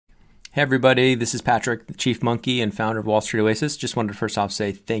Hey everybody, this is Patrick, the Chief Monkey and founder of Wall Street Oasis. Just wanted to first off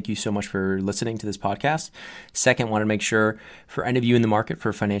say thank you so much for listening to this podcast. Second, want to make sure for any of you in the market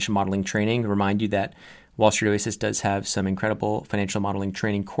for financial modeling training, remind you that Wall Street Oasis does have some incredible financial modeling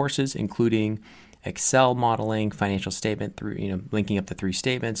training courses, including Excel modeling, financial statement through, linking up the three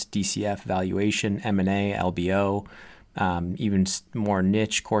statements, DCF, valuation, M&A, LBO, even more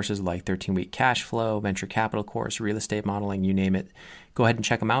niche courses like 13-week cash flow, venture capital course, real estate modeling, you name it. Go ahead and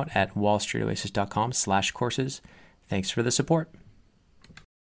check them out at wallstreetoasis.com/courses. Thanks for the support.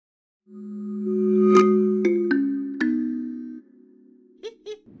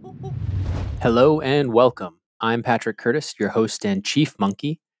 Hello and welcome. I'm Patrick Curtis, your host and Chief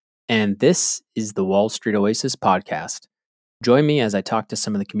Monkey, and this is the Wall Street Oasis podcast. Join me as I talk to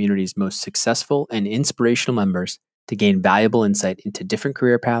some of the community's most successful and inspirational members to gain valuable insight into different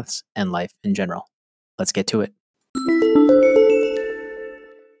career paths and life in general. Let's get to it.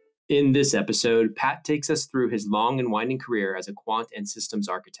 In this episode, Pat takes us through his long and winding career as a quant and systems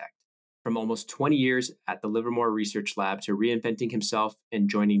architect. From almost 20 years at the Livermore Research Lab to reinventing himself and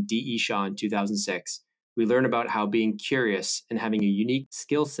joining D.E. Shaw in 2006, we learn about how being curious and having a unique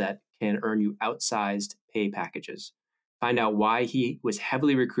skill set can earn you outsized pay packages. Find out why he was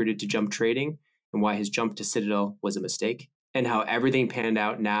heavily recruited to jump trading and why his jump to Citadel was a mistake, and how everything panned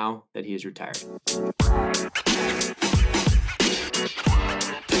out now that he is retired.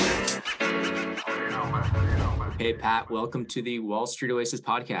 Hey, Pat, welcome to the Wall Street Oasis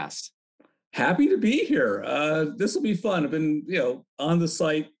podcast. Happy to be here. This will be fun. I've been, on the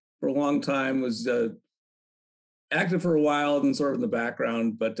site for a long time, was active for a while and sort of in the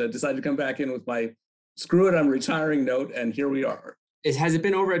background, but decided to come back in with my screw it, I'm retiring note, and here we are. Has it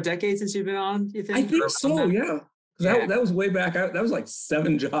been over a decade since you've been on, you think? I think so, yeah. That was way back. That was like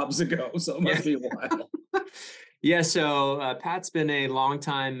 7 jobs ago, so it must be a while. Yeah, so Pat's been a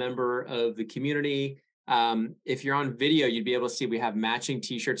longtime member of the community. If you're on video, you'd be able to see we have matching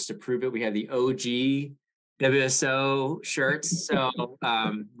t-shirts to prove it. We have the OG WSO shirts, so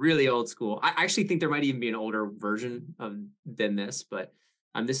really old school. I actually think there might even be an older version than this, but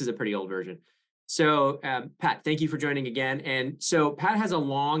this is a pretty old version. So Pat, thank you for joining again. And so Pat has a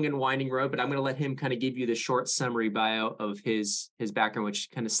long and winding road, but I'm going to let him kind of give you the short summary bio of his background,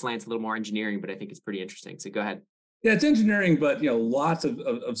 which kind of slants a little more engineering, but I think it's pretty interesting. So go ahead. Yeah, it's engineering, but lots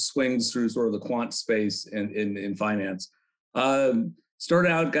of swings through sort of the quant space in finance. Started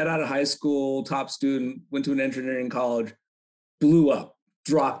out, got out of high school, top student, went to an engineering college, blew up,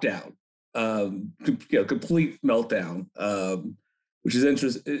 dropped out, complete meltdown, which is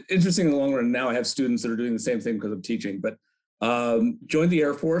interesting in the long run. Now I have students that are doing the same thing because I'm teaching, but joined the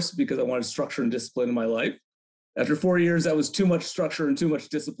Air Force because I wanted structure and discipline in my life. After 4 years, that was too much structure and too much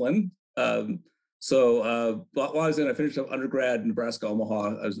discipline. So while I was I finished up undergrad in Nebraska,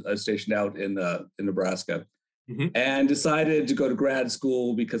 Omaha. I was stationed out in Nebraska, and decided to go to grad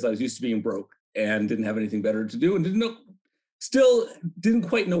school because I was used to being broke and didn't have anything better to do, and didn't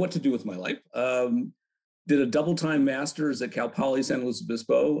quite know what to do with my life. Did a double-time master's at Cal Poly San Luis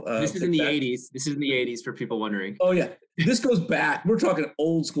Obispo. This is in the 80s. This is in the 80s for people wondering. Oh yeah, this goes back. We're talking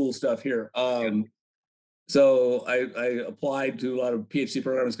old school stuff here. So I applied to a lot of PhD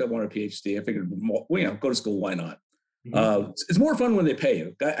programs, got one a PhD. I figured, go to school, why not? It's more fun when they pay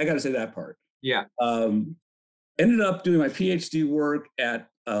you. I got to say that part. Yeah. Ended up doing my PhD work at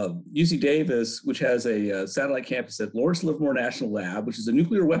UC Davis, which has a satellite campus at Lawrence Livermore National Lab, which is a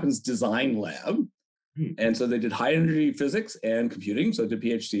nuclear weapons design lab. And so they did high energy physics and computing. So I did a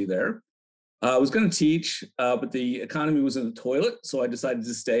PhD there. I was going to teach, but the economy was in the toilet. So I decided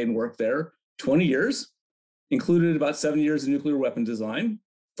to stay and work there 20 years. Included about 7 years in nuclear weapon design.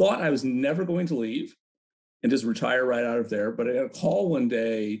 Thought I was never going to leave and just retire right out of there. But I got a call one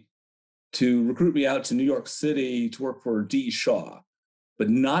day to recruit me out to New York City to work for D.E. Shaw, but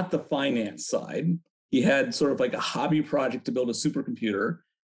not the finance side. He had sort of like a hobby project to build a supercomputer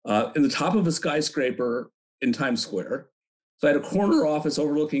in the top of a skyscraper in Times Square. So I had a corner office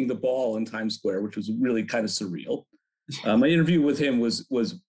overlooking the Ball in Times Square, which was really kind of surreal. My interview with him was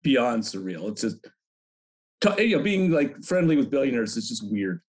beyond surreal. It's just, being like friendly with billionaires is just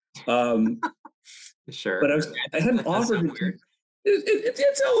weird. Sure. But I had an offer to teach.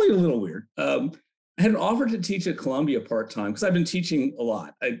 It's only a little weird. I had an offer to teach at Columbia part-time because I've been teaching a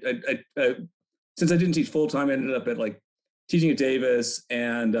lot. I since I didn't teach full-time, I ended up at teaching at Davis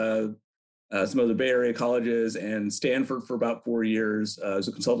and some other Bay Area colleges and Stanford for about 4 years. I was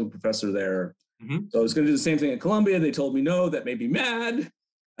a consulting professor there. So I was going to do the same thing at Columbia. They told me no, that made me mad.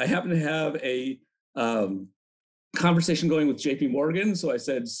 I happened to have a conversation going with JP Morgan. So I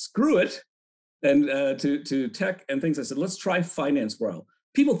said, screw it. And to tech and things, I said, let's try finance for a while.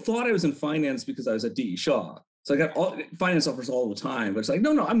 people thought I was in finance because I was at D.E. Shaw. So I got all finance offers all the time, but it's like,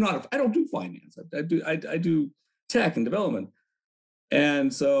 no, I'm not. I don't do finance. I do tech and development.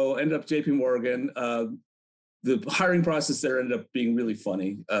 And so I ended up JP Morgan. The hiring process there ended up being really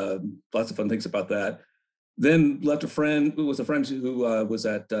funny. Lots of fun things about that. Then left a friend who was was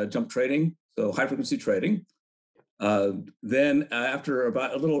at Jump Trading, so high frequency trading. Then after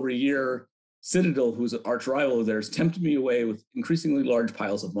about a little over a year, Citadel, who's an arch rival of theirs, tempted me away with increasingly large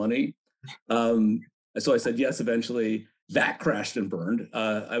piles of money. So I said yes eventually. That crashed and burned.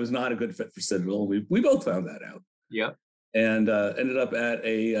 I was not a good fit for Citadel. We both found that out. Yep. And ended up at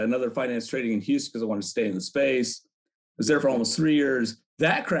another finance trading in Houston because I wanted to stay in the space. Was there for almost 3 years.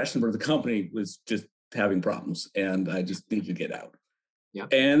 That crashed and burned. The company was just having problems, and I just needed to get out. Yeah.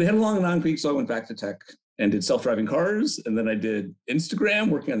 And they had a long non-peak, so I went back to tech and did self-driving cars, and then I did Instagram,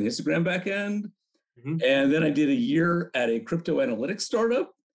 working on the Instagram backend, and then I did a year at a crypto analytics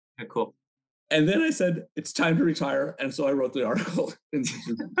startup. Yeah, cool. And then I said it's time to retire, and so I wrote the article,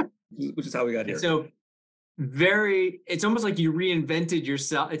 which is how we got here. So it's almost like you reinvented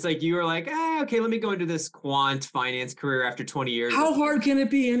yourself. It's like you were like, okay, let me go into this quant finance career after 20 years. How hard can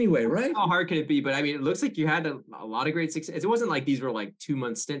it be anyway, right? How hard can it be? But I mean, it looks like you had a lot of great success. It wasn't like these were like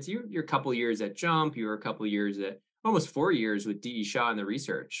 2-month stints. You're a couple of years at Jump. You were a couple of years at almost 4 years with D.E. Shaw in the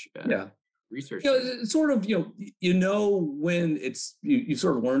research. Research. It's sort of, when it's, you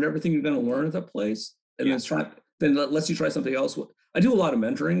sort of learned everything you're going to learn at that place. And then lets you try something else. I do a lot of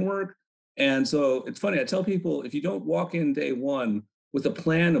mentoring work. And so it's funny, I tell people, if you don't walk in day one with a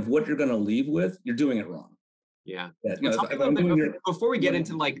plan of what you're going to leave with, you're doing it wrong. Yeah. Before we get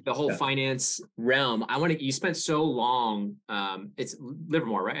into like the whole finance realm, you spent so long, it's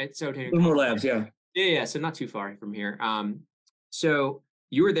Livermore, right? So Livermore Labs, yeah. Yeah. So not too far from here. So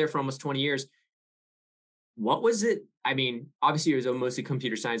you were there for almost 20 years. What was it? I mean, obviously it was mostly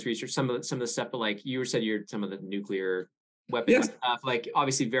computer science research, some of the stuff, but like you said, some of the nuclear weapons stuff, like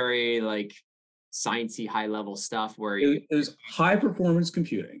obviously very like sciencey high level stuff where it was high performance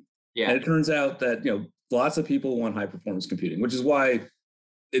computing. Yeah. And it turns out that, lots of people want high performance computing, which is why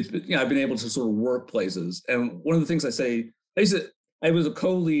I've been able to sort of work places. And one of the things I say, I was a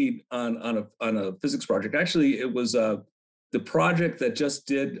co-lead on a physics project. Actually, it was the project that just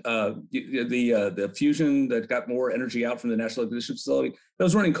did the fusion that got more energy out from the National Ignition Facility. That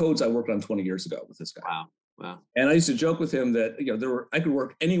was running codes I worked on 20 years ago with this guy. Wow. And I used to joke with him that I could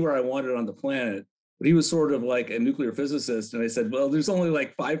work anywhere I wanted on the planet, but he was sort of like a nuclear physicist. And I said, well, there's only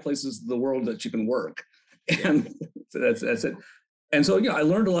like 5 places in the world that you can work, and so that's it. And so I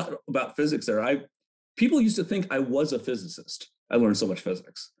learned a lot about physics there. People used to think I was a physicist. I learned so much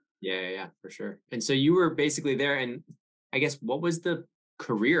physics. Yeah, for sure. And so you were basically there, and I guess what was the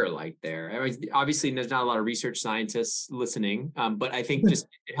career like there? I mean, obviously there's not a lot of research scientists listening, but I think just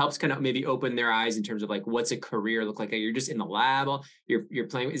it helps kind of maybe open their eyes in terms of like, what's a career look like? You're just in the lab, you're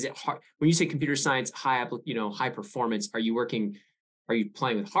playing. Is it hard when you say computer science, high performance? Are you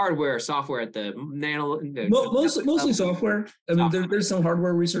playing with hardware or software at the mostly software? I mean, there's some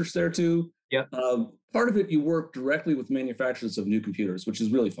hardware research there too. Yeah. Part of it, you work directly with manufacturers of new computers, which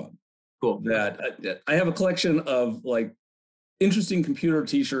is really fun. Cool. That I have a collection of like interesting computer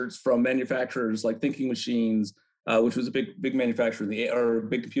T-shirts from manufacturers like Thinking Machines, which was a big manufacturer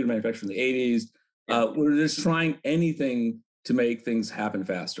big computer manufacturer in the 80s, where they're just trying anything to make things happen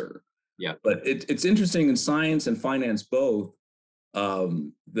faster. Yeah. But it's interesting in science and finance both,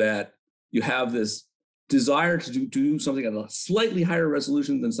 that you have this desire to do something at a slightly higher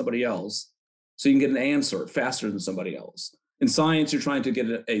resolution than somebody else, so you can get an answer faster than somebody else. In science, you're trying to get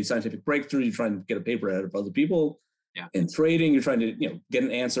a scientific breakthrough. You're trying to get a paper ahead of other people. Yeah. In trading, you're trying to get an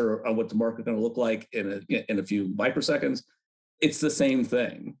answer on what the market's going to look like in a few microseconds. It's the same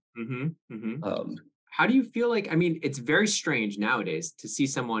thing. How do you feel like? I mean, it's very strange nowadays to see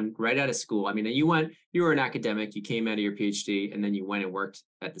someone right out of school. I mean, you were an academic, you came out of your PhD, and then you went and worked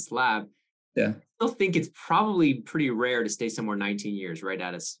at this lab. Yeah. I still think it's probably pretty rare to stay somewhere 19 years right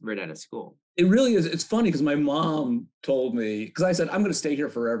out of school. It really is. It's funny because my mom told me, because I said, I'm going to stay here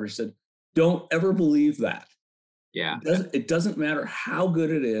forever. She said, don't ever believe that. Yeah. It doesn't matter how good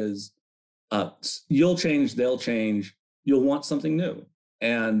it is. You'll change, they'll change. You'll want something new.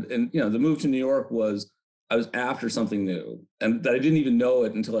 And the move to New York I was after something new, and that I didn't even know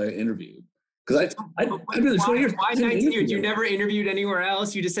it until I interviewed. Because I've been there 20 years. Why 19 years? You never interviewed anywhere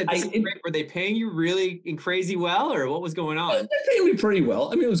else? You just said, this is great. Were they paying you really crazy well, or what was going on? They paid me pretty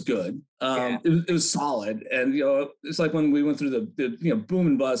well. I mean, it was good. It was solid. And, it's like when we went through the boom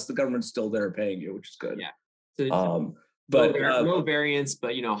and bust, the government's still there paying you, which is good. Yeah. So, But low variance,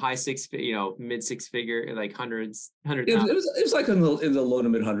 but high mid six figure, like hundreds, hundred it thousand. was like in the low to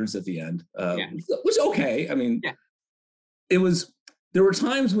mid hundreds at the end, Yeah. which was okay. I mean, Yeah. There were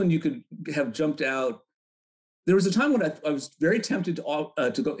times when you could have jumped out. There was a time when I was very tempted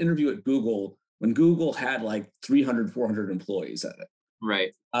to go interview at Google when Google had like 300, 400 employees at it.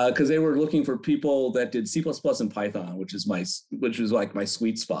 Right. Because they were looking for people that did C++ and Python, which was like my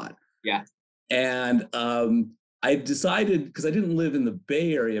sweet spot. Yeah. And I decided, because I didn't live in the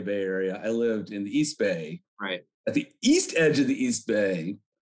Bay Area, I lived in the East Bay. Right. At the east edge of the East Bay.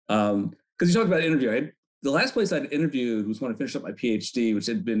 Because you talked about interviewing. The last place I'd interviewed was when I finished up my PhD, which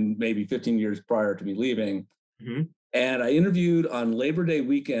had been maybe 15 years prior to me leaving. Mm-hmm. And I interviewed on Labor Day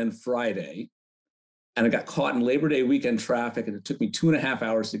weekend, Friday, and I got caught in Labor Day weekend traffic, and it took me 2.5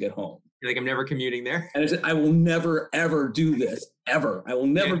 hours to get home. You're like, I'm never commuting there. And I said, I will never, ever do this, ever. I will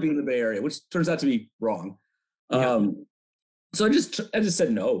never be in the Bay Area, which turns out to be wrong. Yeah. So I just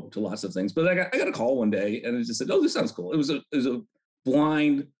said no to lots of things. But I got a call one day, and I just said, oh, this sounds cool. It was a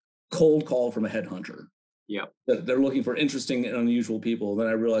blind, cold call from a headhunter. Yeah. They're looking for interesting and unusual people. Then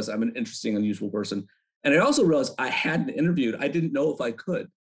I realized I'm an interesting, unusual person. And I also realized I hadn't interviewed. I didn't know if I could.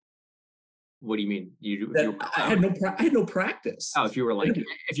 What do you mean? I had no practice. Oh, if you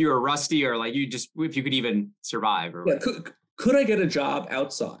were rusty, or like if you could even survive, or could I get a job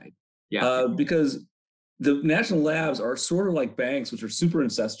outside? Yeah. Because the national labs are sort of like banks, which are super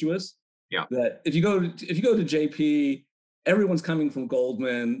incestuous. Yeah. That if you go to JP, everyone's coming from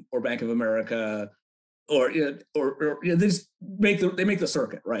Goldman or Bank of America, or they just make the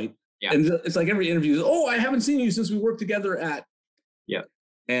circuit, right? Yeah. And it's like every interview is, oh, I haven't seen you since we worked together at. Yeah.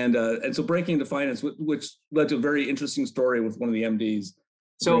 And so breaking into finance, which led to a very interesting story with one of the MDs.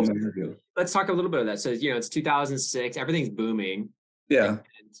 So let's talk a little bit of that. So it's 2006, everything's booming. Yeah.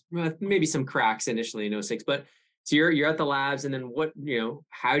 And maybe some cracks initially in 06, but so you're at the labs, and then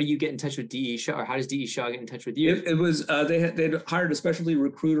how do you get in touch with DE Shaw, or how does DE Shaw get in touch with you? It was they'd hired a specialty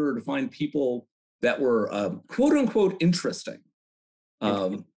recruiter to find people that were quote unquote interesting.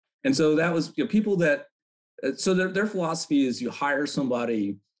 And so that was people that, so their philosophy is you hire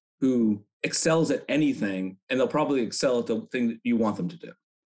somebody who excels at anything, and they'll probably excel at the thing that you want them to do.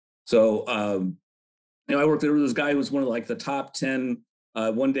 So, I worked there was this guy who was one of like the top 10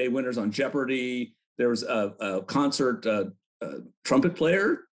 one-day winners on Jeopardy. There was a concert trumpet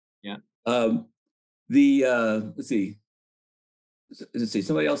player. Yeah. Let's see.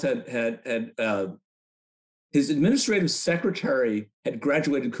 Somebody else had his administrative secretary had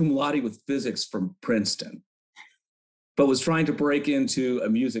graduated cum laude with physics from Princeton, but was trying to break into a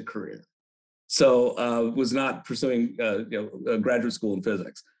music career. So was not pursuing a graduate school in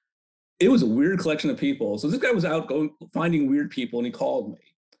physics. It was a weird collection of people. So this guy was out finding weird people, and he called me.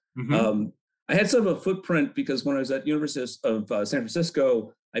 Mm-hmm. I had sort of a footprint because when I was at University of San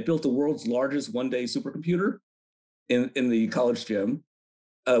Francisco, I built the world's largest one-day supercomputer in the college gym,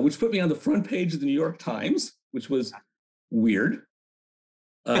 which put me on the front page of the New York Times, which was weird.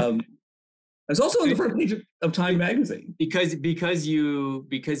 I was also on the front page of Time magazine. Because you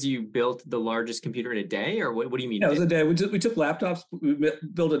built the largest computer in a day, or what do you mean? Yeah, it was a day. We took laptops, we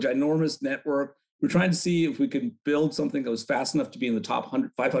built a ginormous network. We're trying to see if we could build something that was fast enough to be in the top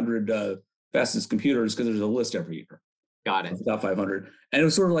 500 fastest computers, because there's a list every year. Got it. Top 500. And it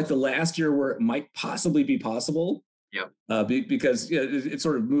was sort of like the last year where it might possibly be possible. Yeah. Because it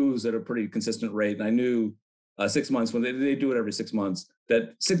sort of moves at a pretty consistent rate. And I knew 6 months, when they do it every 6 months,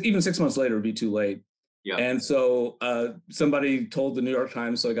 that even 6 months later would be too late. Yeah. And so somebody told the New York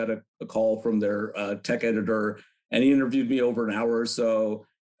Times, so I got a call from their tech editor, and he interviewed me over an hour or so.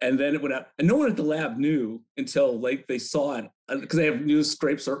 And then it went out, and no one at the lab knew until like they saw it, because they have news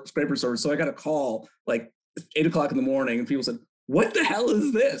scraper servers. So I got a call like 8 o'clock in the morning, and people said, "What the hell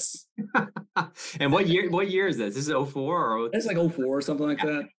is this?" And what year is this? This is 04 or it's like 04 or something like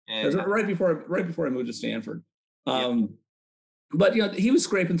that. It was right before I moved to Stanford. But he was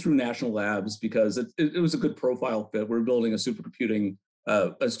scraping through national labs because it was a good profile fit. We're building a supercomputer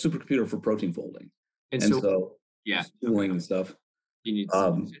for protein folding, and so tooling and stuff. You need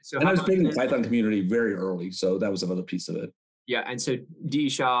and I was big in the Python community very early, so that was another piece of it. Yeah, and so DE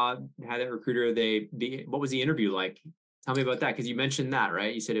Shaw had a recruiter. What was the interview like? Tell me about that, because you mentioned that,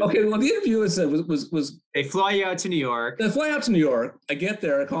 right? You said well, the interview was they fly you out to New York. They fly out to New York. I get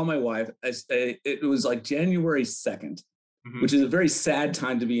there. I call my wife. It was like January 2nd, which is a very sad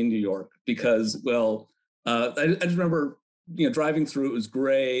time to be in New York because, I just remember driving through. It was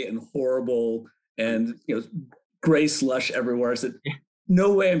gray and horrible, and gray slush everywhere. I said,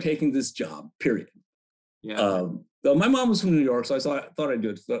 "No way, I'm taking this job." Period. Yeah. Though my mom was from New York, so I thought I'd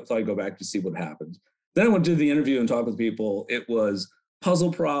do it. Thought I'd go back to see what happens. Then I went to the interview and talked with people. It was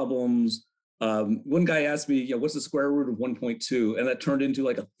puzzle problems. One guy asked me, what's the square root of 1.2? And that turned into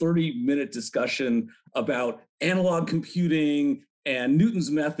like a 30-minute discussion about analog computing and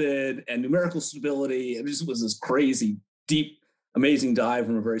Newton's method and numerical stability. And it just was this crazy, deep, amazing dive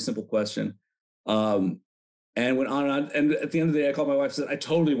from a very simple question. And went on and on. And at the end of the day, I called my wife and said, I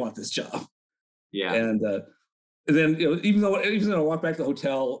totally want this job. Yeah. And then, even though I walked back to the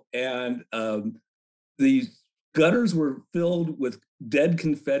hotel and the gutters were filled with dead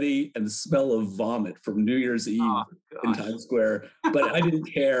confetti and the smell of vomit from New Year's Eve in Times Square, but I didn't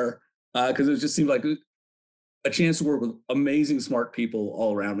care because it just seemed like a chance to work with amazing, smart people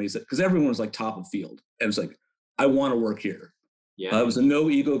all around me. Because everyone was like top of field, and it's like, I want to work here. Yeah, it was a no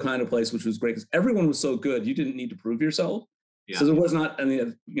ego kind of place, which was great because everyone was so good. You didn't need to prove yourself, so there was not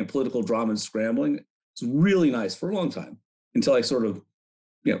any political drama and scrambling. It's really nice for a long time until I sort of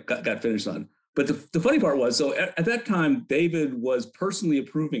got finished on. But the funny part was, so at that time, David was personally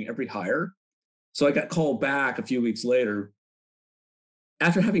approving every hire. So I got called back a few weeks later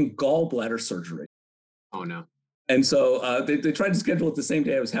after having gallbladder surgery. Oh, no. And so they tried to schedule it the same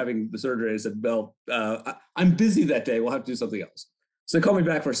day I was having the surgery. I said, well, I'm busy that day. We'll have to do something else. So they called me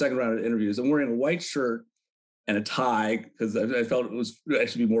back for a second round of interviews. I'm wearing a white shirt and a tie because I felt it was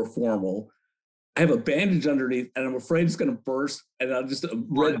actually be more formal. I have a bandage underneath, and I'm afraid it's going to burst, and I'll just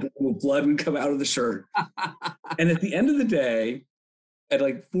red blood would come out of the shirt. And at the end of the day, at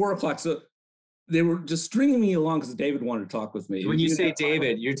like 4:00, so they were just stringing me along because David wanted to talk with me. When you say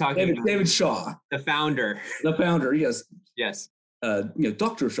David, you're talking David Shaw, the founder. The founder, yes.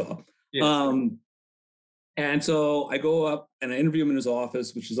 Dr. Shaw. Yes. And so I go up and I interview him in his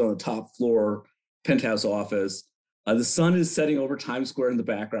office, which is on the top floor, penthouse office. The sun is setting over Times Square in the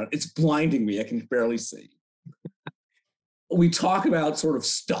background. It's blinding me. I can barely see. We talk about sort of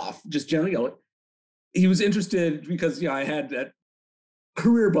stuff, just generally. He was interested because I had that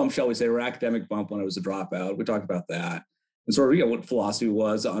career bump, shall we say, or academic bump when I was a dropout. We talked about that and sort of what philosophy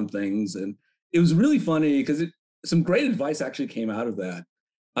was on things. And it was really funny because some great advice actually came out of that.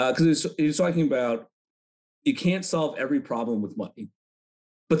 Because he was talking about you can't solve every problem with money,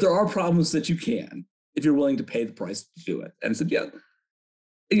 but there are problems that you can if you're willing to pay the price to do it. And I said,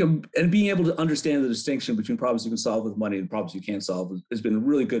 and being able to understand the distinction between problems you can solve with money and problems you can't solve has been a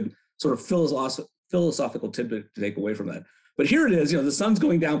really good sort of philosophical tidbit to take away from that. But here it is, the sun's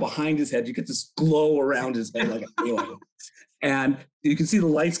going down behind his head. You get this glow around his head like a halo. And you can see the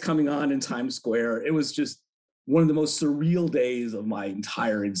lights coming on in Times Square. It was just one of the most surreal days of my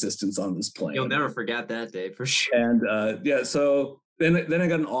entire existence on this planet. You'll never forget that day for sure. And so then I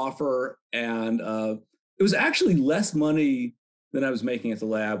got an offer, and it was actually less money than I was making at the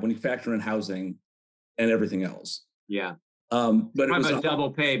lab when you factor in housing and everything else. Yeah. But it was a double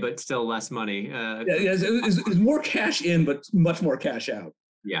pay, but still less money. It was more cash in, but much more cash out.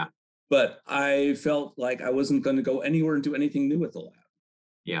 Yeah. But I felt like I wasn't going to go anywhere and do anything new at the lab.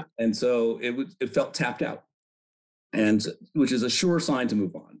 Yeah. And so it felt tapped out, and which is a sure sign to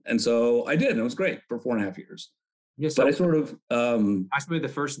move on. And so I did, and it was great for 4.5 years. Yeah, so but I sort of ask me the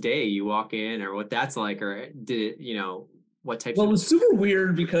first day you walk in, or what that's like, or did it, what types? Well, it was super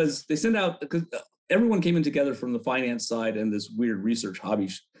weird because they sent out because everyone came in together from the finance side and this weird research hobby.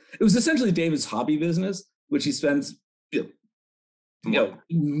 It was essentially David's hobby business, which he spends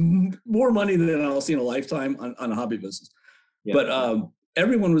more money than I'll see in a lifetime on a hobby business. Yeah. But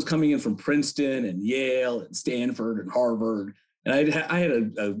everyone was coming in from Princeton and Yale and Stanford and Harvard, and I had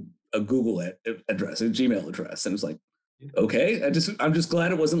a Google address, a Gmail address, and it was like, okay, I'm just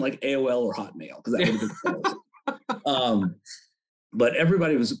glad it wasn't like AOL or Hotmail, because that would have been but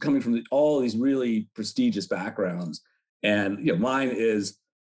everybody was coming from all these really prestigious backgrounds, and mine is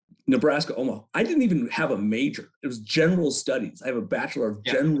Nebraska, Omaha. I didn't even have a major. It was general studies. I have a Bachelor of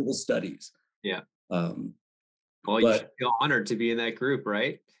General Studies. Yeah. Well, you should feel honored to be in that group,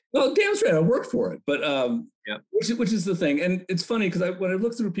 right? Well, damn straight, I worked for it. But which is the thing. And it's funny because when I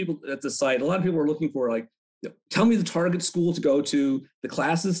look through people at the site, a lot of people are looking for like, tell me the target school to go to, the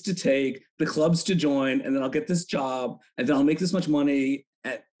classes to take, the clubs to join, and then I'll get this job, and then I'll make this much money.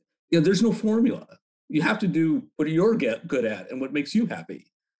 There's no formula. You have to do what you're good at and what makes you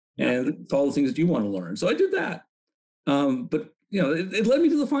happy, and all the things that you want to learn. So I did that. But it led me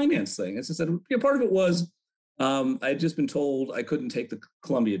to the finance thing. As I said, part of it was I had just been told I couldn't take the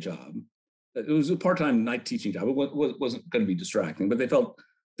Columbia job. It was a part-time night teaching job. It wasn't going to be distracting, but they felt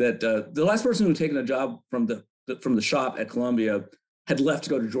that the last person who had taken a job from the shop at Columbia had left to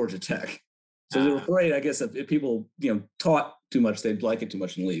go to Georgia Tech. So they were afraid, I guess, that if people taught too much, they'd like it too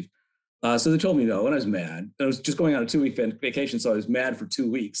much and leave. So they told me no, and I was mad. I was just going on a 2-week vacation, so I was mad for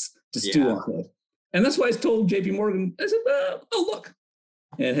 2 weeks to stew on it. And that's why I told JP Morgan, I said, oh, look.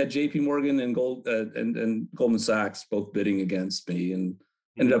 And had JP Morgan and Goldman Sachs both bidding against me, and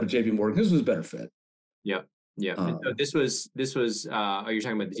ended up at JP Morgan. This was a better fit. Yep. Yeah. So this was are you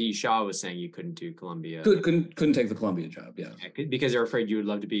talking about D. Shaw was saying you couldn't do Columbia? Couldn't take the Columbia job, yeah. Because they're afraid you would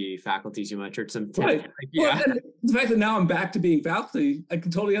love to be faculty too much or something. Right. Like, yeah. Well, and the fact that now I'm back to being faculty, I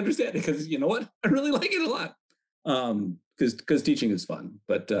can totally understand it, because you know what? I really like it a lot. Because teaching is fun.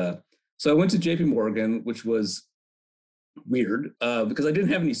 But so I went to JP Morgan, which was weird because I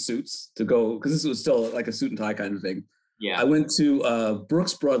didn't have any suits to go, because this was still like a suit and tie kind of thing. Yeah. I went to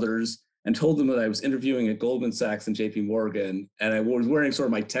Brooks Brothers and told them that I was interviewing at Goldman Sachs and JP Morgan, and I was wearing sort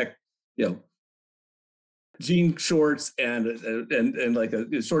of my tech, jean shorts and like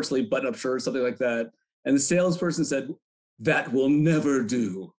a short sleeve button up shirt, something like that. And the salesperson said, "That will never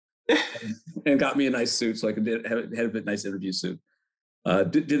do," and got me a nice suit so I could have a nice interview suit.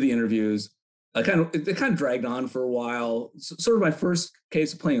 Did the interviews. It kind of dragged on for a while. Sort of my first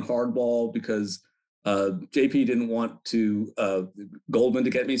case of playing hardball, because JP didn't want Goldman to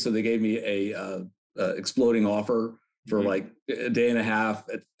get me, so they gave me a exploding offer for like a day and a half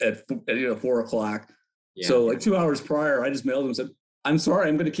at 4 o'clock. Yeah. So like 2 hours prior, I just mailed them and said, "I'm sorry,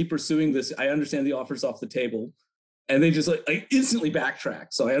 I'm going to keep pursuing this. I understand the offer's off the table." And they just I instantly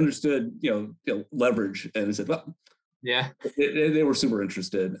backtracked. So I understood, leverage, and I said, "Well." Yeah, they were super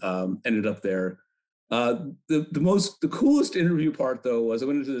interested. Ended up there. The coolest interview part, though, was I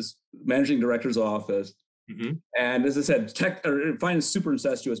went into this managing director's office, and as I said, finance is super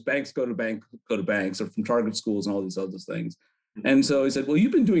incestuous. Banks go to banks, or from target schools and all these other things. And so he said, "Well,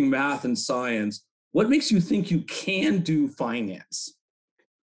 you've been doing math and science. What makes you think you can do finance?"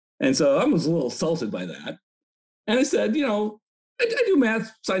 And so I was a little insulted by that. And I said, I do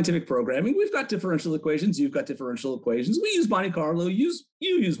math, scientific programming. We've got differential equations. You've got differential equations. We use Monte Carlo. You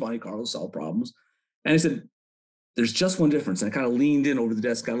use Monte Carlo to solve problems. And I said, "There's just one difference." And I kind of leaned in over the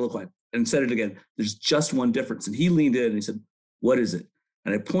desk, kind of looked like, and said it again. "There's just one difference." And he leaned in and he said, "What is it?"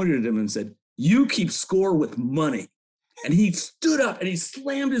 And I pointed at him and said, "You keep score with money." And he stood up and he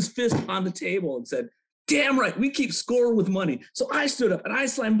slammed his fist on the table and said, "Damn right, we keep score with money." So I stood up and I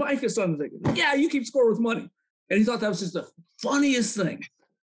slammed my fist on the table. "Yeah, you keep score with money." And he thought that was just the funniest thing.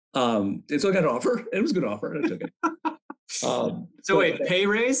 And so I got an offer. It was a good offer. And I took it. So wait, pay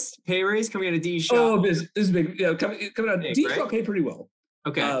raise coming out of D. Shaw? Oh, this is big. Yeah, coming out of D. Shaw paid pretty well.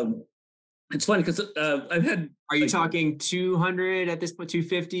 Okay. It's funny because I've had. Are you talking 200 at this point,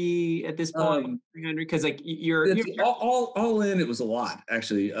 250 at this point, 300? Because you're all in. It was a lot,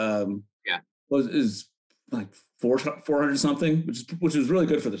 actually. Yeah. Is like 400 something, which was really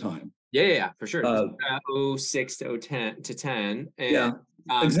good for the time. Yeah, for sure. 06 to 10. And, yeah.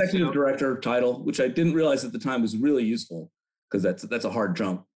 Executive director title, which I didn't realize at the time was really useful, because that's a hard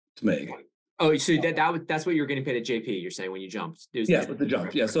jump to make. Oh, so that's what you were getting paid at JP, you're saying, when you jumped? Yeah, with the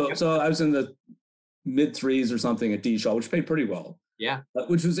jump. Yeah. So I was in the mid threes or something at D. Shaw, which paid pretty well. Yeah.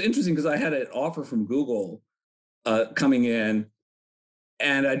 Which was interesting because I had an offer from Google coming in,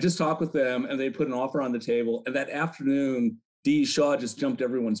 and I just talked with them, and they put an offer on the table. And that afternoon, D. Shaw just jumped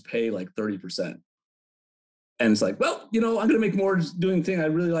everyone's pay like 30%. And it's like, well, I'm going to make more doing the thing I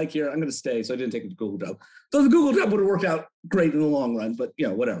really like here. I'm going to stay. So I didn't take the Google job. So the Google job would have worked out great in the long run, but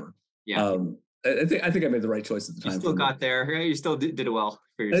whatever. Yeah. I think I made the right choice at the time. You still got there. You still did it well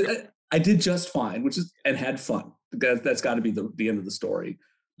for yourself. I did just fine, and had fun. That's got to be the end of the story.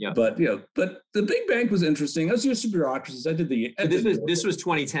 Yeah. But but the big bank was interesting. I was used to bureaucracies. This was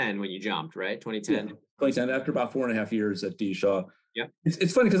 2010 when you jumped, right? 2010. Yeah, 2010, after about 4.5 years at D. Shaw. Yeah.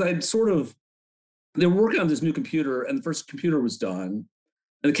 It's funny because they were working on this new computer, and the first computer was done.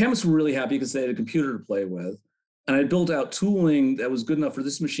 And the chemists were really happy because they had a computer to play with. And I built out tooling that was good enough for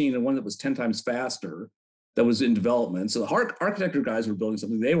this machine, and one that was 10 times faster that was in development. So the architecture guys were building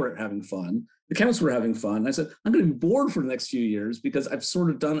something. They were having fun. The chemists were having fun. And I said, I'm going to be bored for the next few years because I've sort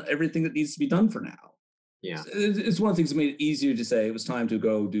of done everything that needs to be done for now. Yeah. It's one of the things that made it easier to say it was time to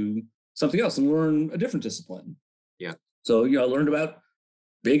go do something else and learn a different discipline. Yeah. So, I learned about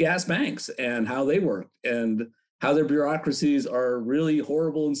big ass banks and how they work, and how their bureaucracies are really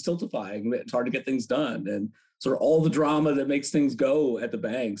horrible and stultifying. It's hard to get things done, and sort of all the drama that makes things go at the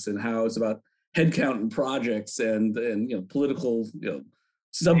banks, and how it's about headcount and projects and political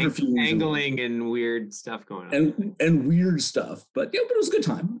subterfuge, angling and weird stuff going on, and weird stuff. But it was a good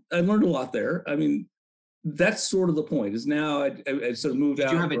time. I learned a lot there. I mean, that's sort of the point. Is now I sort of moved out.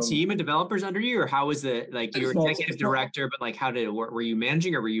 Did you have a team of developers under you, or how was you were executive director, but how did it work? Were you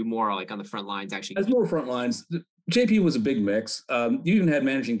managing, or were you more on the front lines actually? I was more front lines. JP was a big mix. You even had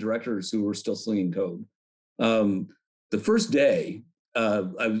managing directors who were still slinging code. The first day,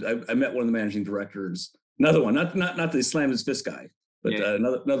 I met one of the managing directors, another one, not the slam his fist guy, but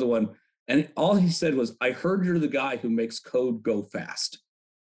another one. And all he said was, "I heard you're the guy who makes code go fast."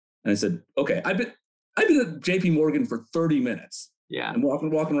 And I said, "Okay, I've been at JP Morgan for 30 minutes. Yeah. I'm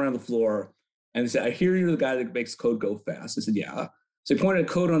walking around the floor, and he said, "I hear you're the guy that makes code go fast." I said, "Yeah." So he pointed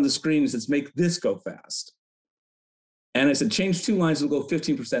at code on the screen and says, "Make this go fast." And I said, "Change 2 lines, it'll go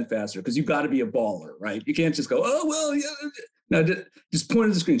 15% faster, because you've got to be a baller, right? You can't just go, oh, well, yeah." No, just point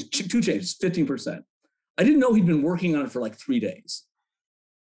at the screen, 2 changes, 15%. I didn't know he'd been working on it for like 3 days.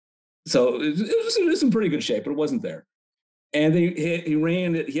 So it was in pretty good shape, but it wasn't there. And he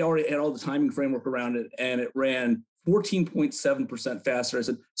ran it, he already had all the timing framework around it, and it ran 14.7% faster. I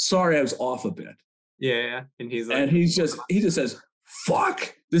said, "Sorry, I was off a bit." Yeah. And he's like, and he just says,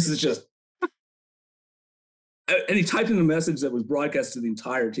 "Fuck, this is just." And he typed in a message that was broadcast to the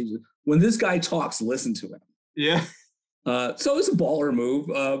entire team. "When this guy talks, listen to him." Yeah. So it's a baller move.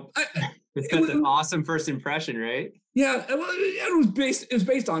 That's an awesome first impression, right? Yeah, it was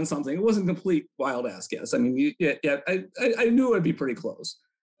based on something. It wasn't complete wild ass guess. I mean, I knew I'd be pretty close.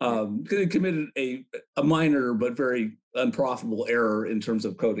 Because he committed a minor but very unprofitable error in terms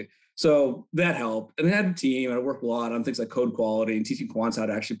of coding. So that helped. And I had a team, and I worked a lot on things like code quality and teaching quants how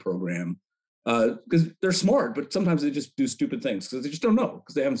to actually program. Because they're smart, but sometimes they just do stupid things because they just don't know,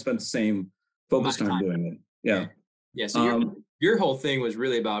 because they haven't spent the same focus time doing it. Yeah. Yeah. So your whole thing was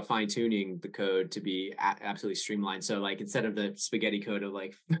really about fine tuning the code to be absolutely streamlined. So like, instead of the spaghetti code of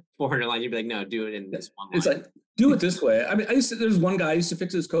like 400 lines, you'd be like, no, do it in this one line. It's like, do it this way. I mean, there's one guy, I used to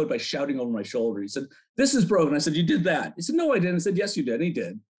fix his code by shouting over my shoulder. He said, "This is broken." I said, "You did that?" He said, "No, I didn't." I said, "Yes, you did." And he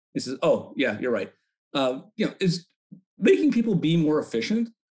did. He says, "Oh, yeah, you're right." It's making people be more efficient.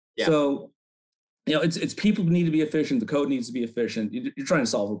 Yeah. So, it's people need to be efficient. The code needs to be efficient. You're trying to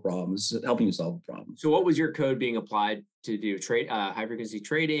solve a problem. It's helping you solve a problem. So what was your code being applied to do? High frequency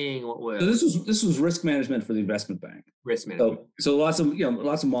trading? What was? So this was risk management for the investment bank. Risk management. So lots of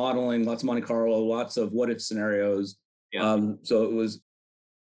modeling, lots of Monte Carlo, lots of what if scenarios. Yeah. So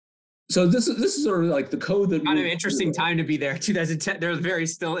this is sort of like the code that kind of interesting time to be there. 2010. They're very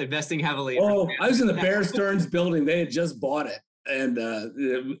still investing heavily. Oh, I was in the Bear Stearns building. They had just bought it and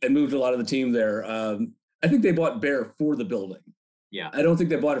moved a lot of the team there. I think they bought Bear for the building. Yeah. I don't think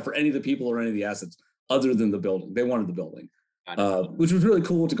they bought it for any of the people or any of the assets other than the building. They wanted the building, which was really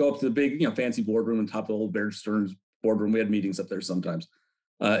cool to go up to the big, fancy boardroom on top of the old Bear Stearns boardroom. We had meetings up there sometimes.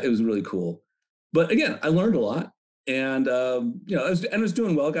 It was really cool. But again, I learned a lot. And I was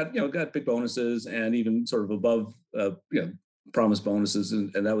doing well. Got big bonuses and even sort of above promised bonuses,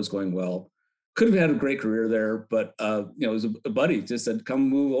 and that was going well. Could have had a great career there, but it was a buddy just said, "Come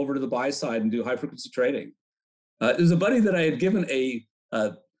move over to the buy side and do high frequency trading." It was a buddy that I had given a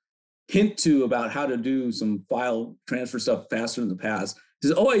hint to about how to do some file transfer stuff faster in the past. He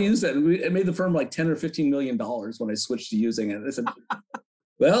said, "Oh, I used that, and it made the firm like $10 or $15 million when I switched to using it." And I said,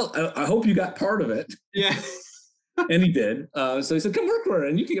 "Well, I hope you got part of it." Yeah. And he did. So he said, "Come work for it,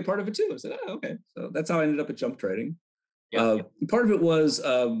 and you can get part of it too." I said, "Oh, okay." So that's how I ended up at Jump Trading. Part of it was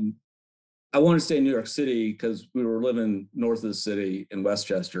I wanted to stay in New York City because we were living north of the city in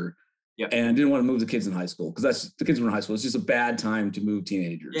Westchester, and didn't want to move the kids in high school because the kids were in high school. It's just a bad time to move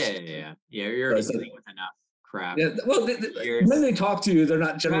teenagers. Yeah. You're already dealing with enough crap. Yeah. Well, when they talk to you, they're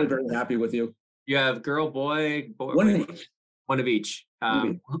not generally very happy with you. You have girl, boy, one of each. One of each.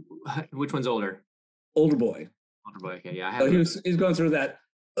 Which one's older? Older boy. Older boy. Okay, yeah. So he's going through that.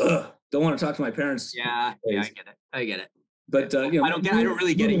 Don't want to talk to my parents. Yeah, I get it. But I don't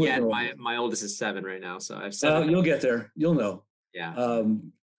really get it yet. My oldest is 7 right now, so I have 7. You'll get there. You'll know. Yeah.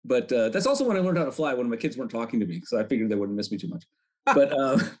 But that's also when I learned how to fly. When my kids weren't talking to me, so I figured they wouldn't miss me too much. But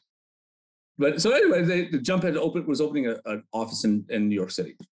so anyway, the Jump was opening an office in New York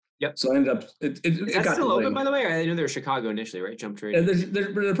City. Yep. So I ended up. It got still open, by the way. I know they were Chicago initially, right? Jump Trading.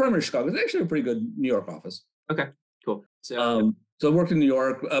 They're primary Chicago. It's actually a pretty good New York office. Okay, cool. So I worked in New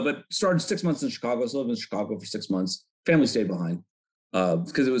York, but started 6 months in Chicago. So I lived in Chicago for 6 months. Family stayed behind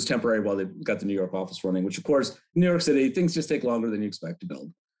because it was temporary while they got the New York office running. Which, of course, New York City, things just take longer than you expect to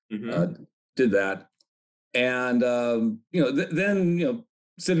build. Mm-hmm. Did that, and then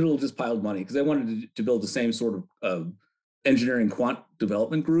Citadel just piled money because they wanted to build the same sort of engineering quant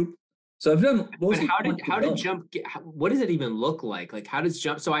development group. So I've done mostly. But how did Jump get? What does it even look like? Like, how does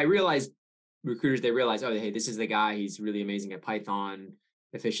Jump? So I realized recruiters, they realize, oh, hey, this is the guy. He's really amazing at Python,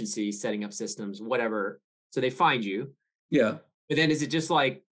 efficiency, setting up systems, whatever. So they find you. Yeah. But then is it just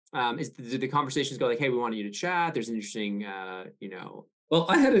like, do the conversations go like, hey, we want you to chat. There's an interesting, Well,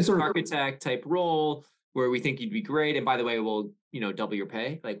 I had a sort of architect type role where we think you'd be great. And by the way, we'll, double your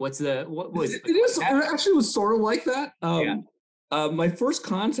pay. Like, what was it? It actually was sort of like that. My first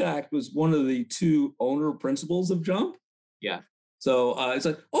contact was one of the two owner principals of Jump. Yeah. So it's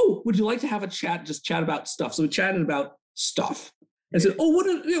like, oh, would you like to have a chat? Just chat about stuff. So we chatted about stuff. And said, oh,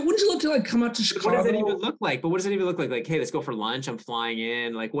 wouldn't you love to like come out to Chicago? What does it even look like? But what does it even look like? Like, hey, let's go for lunch. I'm flying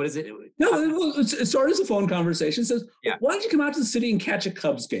in. Like, what is it? No, it started as a phone conversation. It says, yeah. Why don't you come out to the city and catch a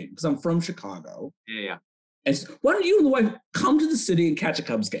Cubs game? Because I'm from Chicago. Yeah. And said, why don't you and the wife come to the city and catch a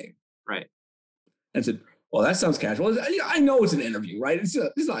Cubs game? Right. And I said, well, that sounds casual. I know it's an interview, right? It's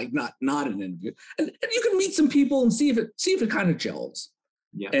like not an interview. And you can meet some people and see if it kind of gels.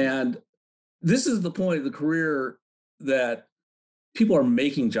 Yeah. And this is the point of the career that people are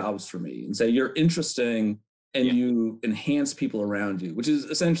making jobs for me and say, you're interesting and you enhance people around you, which is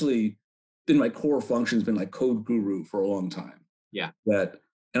essentially been my core function, has been like code guru for a long time. Yeah.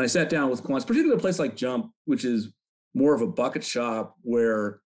 And I sat down with quants, particularly a place like Jump, which is more of a bucket shop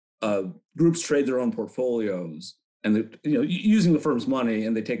where groups trade their own portfolios and using the firm's money,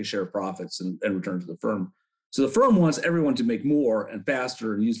 and they take a share of profits and return to the firm. So the firm wants everyone to make more and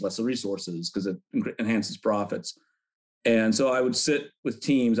faster and use less resources because it enhances profits. And so I would sit with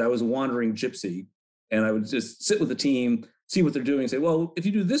teams. I was a wandering gypsy, and I would just sit with the team, see what they're doing, and say, well, if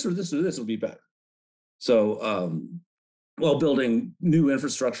you do this or this or this, it'll be better. So while building new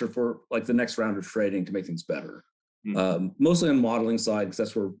infrastructure for like the next round of trading to make things better. Mostly on the modeling side, because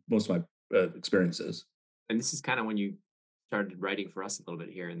that's where most of my experience is. And this is kind of when you started writing for us a little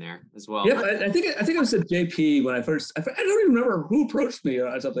bit here and there as well. Yeah, I think I was at JP when I first. I don't even remember who approached me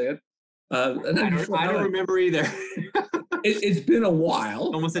or something. I don't remember either. It's been a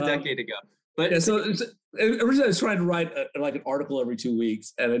while, almost a decade ago. But yeah, so originally I was trying to write like an article every 2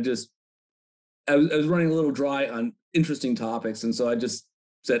 weeks, and I was running a little dry on interesting topics, and so I just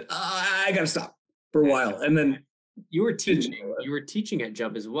said I got to stop for a while, and then. You were teaching at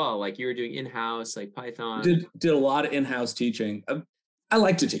Jump as well. Like you were doing in-house, like Python. Did a lot of in-house teaching. I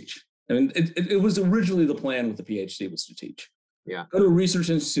like to teach. I mean, it was originally the plan with the PhD was to teach. Yeah. Go to a research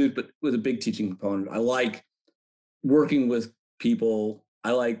institute, but with a big teaching component. I like working with people.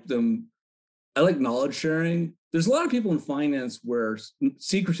 I like knowledge sharing. There's a lot of people in finance where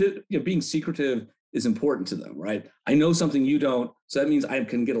being secretive is important to them, right? I know something you don't, so that means I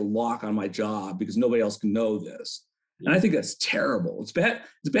can get a lock on my job because nobody else can know this. And I think that's terrible. It's bad.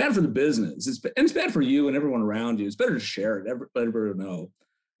 It's bad for the business. It's bad for you and everyone around you. It's better to share it. Let everybody know.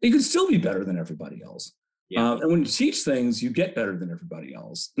 You can still be better than everybody else. Yeah. And when you teach things, you get better than everybody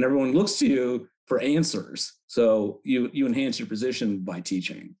else, and everyone looks to you for answers. So you enhance your position by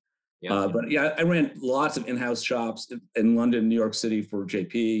teaching. Yeah. But yeah, I ran lots of in-house shops in London, New York City for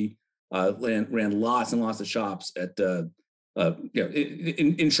JP. Ran lots and lots of shops at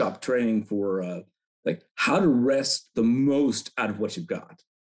in-shop training for like how to wrest the most out of what you've got.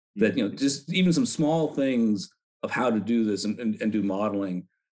 That just even some small things of how to do this and do modeling,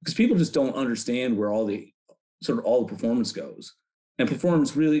 because people just don't understand where all the performance goes. And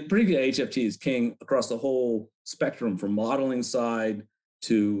performance really, particularly HFT, is king across the whole spectrum from modeling side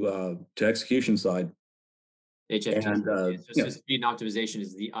to execution side. HFT, and, just speed and optimization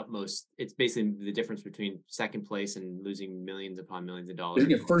is the utmost. It's basically the difference between second place and losing millions upon millions of dollars.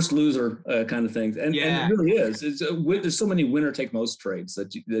 First loser kind of things, and it really is. There's so many winner take most trades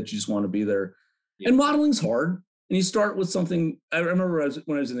that you just want to be there. Yeah. And modeling's hard. And you start with something. I remember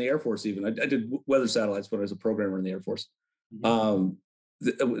when I was in the Air Force. Even I did weather satellites when I was a programmer in the Air Force. Mm-hmm.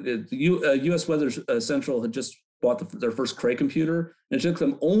 The U.S. Weather Central had just bought their first Cray computer, and it took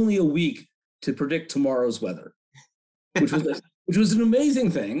them only a week to predict tomorrow's weather. Which was an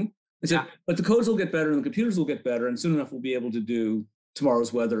amazing thing. They said, but the codes will get better and the computers will get better, and soon enough we'll be able to do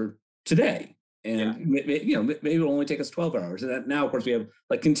tomorrow's weather today. And maybe it'll only take us 12 hours. And now, of course, we have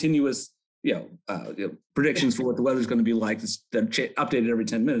like continuous predictions for what the weather's going to be like. They're updated every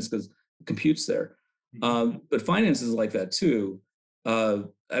 10 minutes because the compute's there. But finance is like that too. I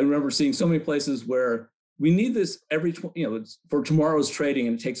remember seeing so many places where we need this for tomorrow's trading,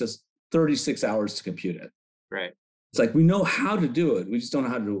 and it takes us 36 hours to compute it. Right. It's like we know how to do it, we just don't know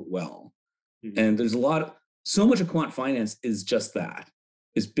how to do it well. Mm-hmm. And there's so much of quant finance is just that.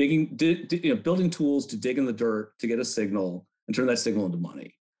 It's building tools to dig in the dirt to get a signal and turn that signal into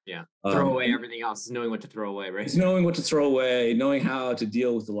money. Yeah. Throw away everything else. Is knowing what to throw away, right? It's knowing what to throw away, knowing how to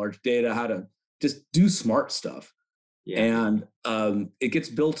deal with the large data, how to just do smart stuff. Yeah. And it gets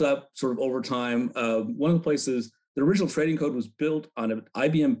built up sort of over time. One of the places, the original trading code was built on an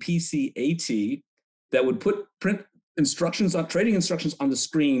IBM PC-AT that would print trading instructions on the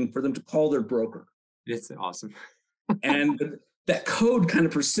screen for them to call their broker. It's awesome. And that code kind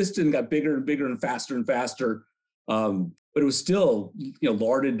of persisted and got bigger and bigger and faster and faster. But it was still,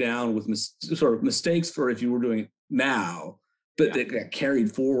 larded down with sort of mistakes for if you were doing it now. but it got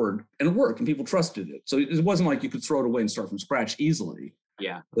carried forward and it worked and people trusted it. So it wasn't like you could throw it away and start from scratch easily.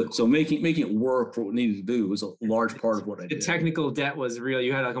 Yeah. But so making it work for what it needed to do was a large part of what I did. The technical debt was real.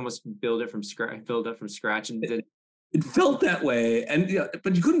 You had to like almost build up from scratch, and then it felt that way. And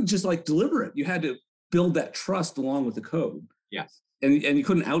but you couldn't just like deliver it. You had to build that trust along with the code. Yes. And you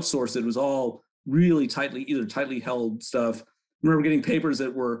couldn't outsource it. It was all really tightly held stuff. I remember getting papers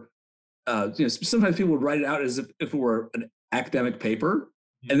that were, sometimes people would write it out as if it were an academic paper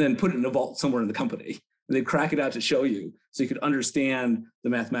and then put it in a vault somewhere in the company. And they'd crack it out to show you so you could understand the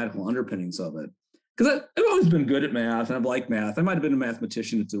mathematical underpinnings of it. Because I've always been good at math and I've liked math. I might have been a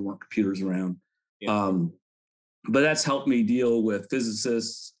mathematician if there weren't computers around. Yeah. But that's helped me deal with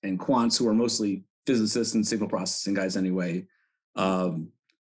physicists and quants who are mostly physicists and signal processing guys anyway.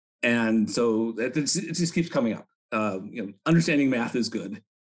 And so it just keeps coming up. Understanding math is good.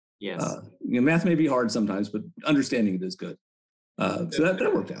 Yes. Math may be hard sometimes, but understanding it is good. So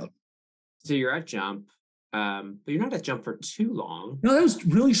that worked out. So you're at Jump, but you're not at Jump for too long. No, that was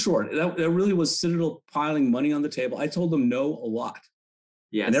really short. That really was Citadel piling money on the table. I told them no a lot.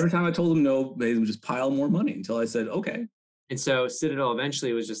 Yes. And every time I told them no, they would just pile more money until I said, okay. And so Citadel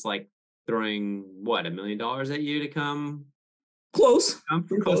eventually was just like throwing, what, $1 million at you to come? Close.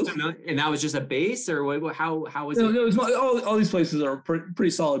 Close to $1 million. And that was just a base, or what, how was it? No, it was all these places are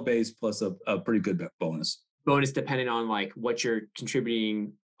pretty solid base plus a pretty good bonus. Bonus depending on like what you're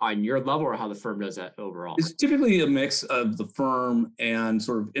contributing on your level or how the firm does that overall? It's typically a mix of the firm and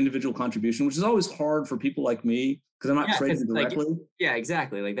sort of individual contribution, which is always hard for people like me because I'm not trading directly. Like, yeah,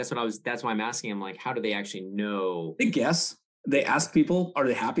 exactly. Like that's why I'm asking. I'm like, how do they actually know? They guess. They ask people, are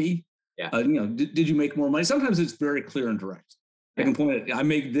they happy? Yeah. Did you make more money? Sometimes it's very clear and direct. I can point at, I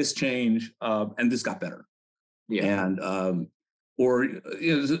made this change and this got better. Yeah. And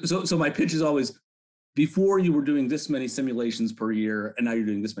so my pitch is always, before you were doing this many simulations per year, and now you're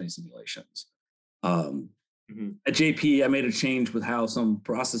doing this many simulations. At JP, I made a change with how some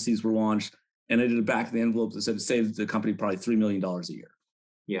processes were launched, and I did a back of the envelope that said it saved the company probably $3 million a year.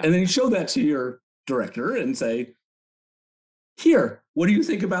 Yeah. And then you show that to your director and say, here, what do you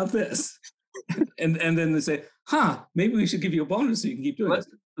think about this? and then they say, maybe we should give you a bonus so you can keep doing this.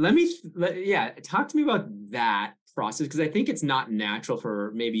 Talk to me about that process, because I think it's not natural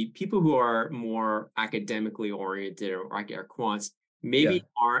for maybe people who are more academically oriented or quants maybe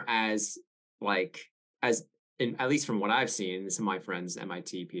aren't as at least from what I've seen, some of my friends,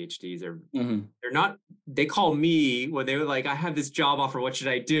 MIT PhDs are they're not, they call me when they were like, I have this job offer, what should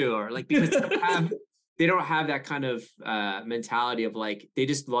I do? Or like, because they don't have that kind of mentality of like, they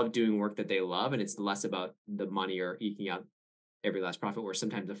just love doing work that they love. And it's less about the money or eking out every last profit, where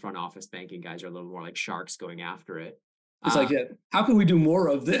sometimes the front office banking guys are a little more like sharks going after it. It's like, how can we do more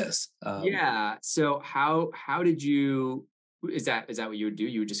of this? So how did you, is that what you would do?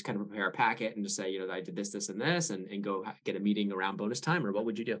 You would just kind of prepare a packet and just say, I did this, and this, and go get a meeting around bonus time, or what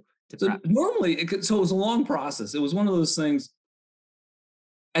would you do? So normally, it was a long process. It was one of those things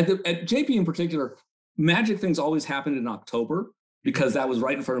at JP in particular, magic things always happened in October, because that was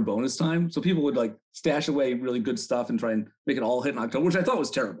right in front of bonus time. So people would like stash away really good stuff and try and make it all hit in October, which I thought was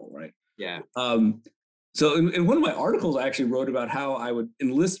terrible, right? Yeah. So in one of my articles, I actually wrote about how I would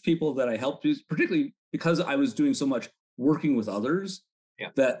enlist people that I helped, particularly because I was doing so much working with others,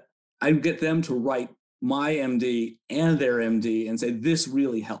 that I'd get them to write my MD and their MD and say, this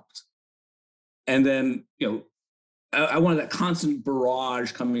really helped. And then, I wanted that constant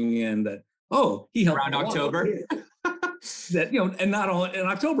barrage coming in that, he helped around October. That and not all in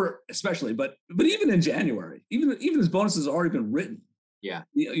October especially, but even in January, even as bonuses have already been written. Yeah,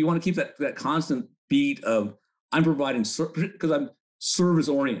 you want to keep that constant beat of I'm providing, because I'm service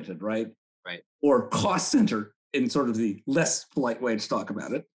oriented, right? Right. Or cost center in sort of the less polite way to talk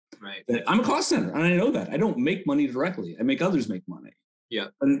about it. Right. That I'm a cost center, and I know that I don't make money directly. I make others make money. Yeah.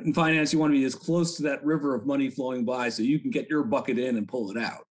 And in finance, you want to be as close to that river of money flowing by so you can get your bucket in and pull it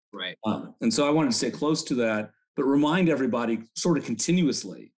out. Right. And so I wanted to stay close to that, but remind everybody sort of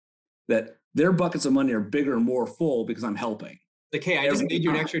continuously that their buckets of money are bigger and more full because I'm helping. Like, hey, I just need you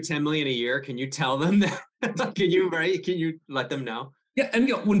an extra 10 million a year. Can you tell them that? Can you let them know? Yeah. And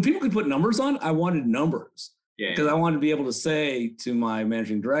when people could put numbers on, I wanted numbers. Yeah. Because I wanted to be able to say to my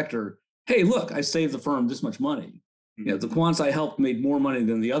managing director, hey, look, I saved the firm this much money. The quants I helped made more money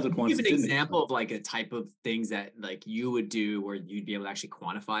than the other quants. Give an example of like a type of things that like you would do where you'd be able to actually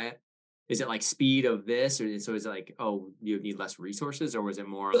quantify it. Is it like speed of this, or so is it like, you need less resources, or was it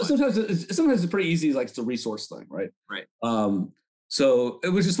more? Sometimes it's pretty easy, like it's a resource thing, right? Right. So it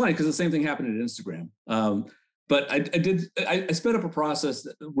was just funny because the same thing happened at Instagram. But I sped up a process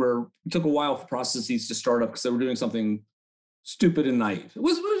where it took a while for processes to start up because they were doing something stupid and naive. It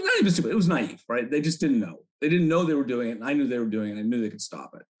was not even stupid. It was naive, right? They just didn't know. They didn't know they were doing it. And I knew they were doing it. I knew they could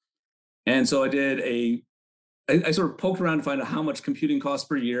stop it. And so I sort of poked around to find out how much computing costs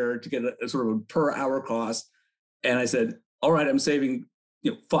per year to get a sort of a per hour cost. And I said, all right, I'm saving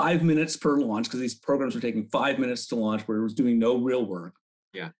 5 minutes per launch, because these programs were taking 5 minutes to launch, where it was doing no real work.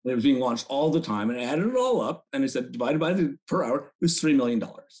 Yeah. And it was being launched all the time. And I added it all up, and I said, divided by the per hour, it was $3 million.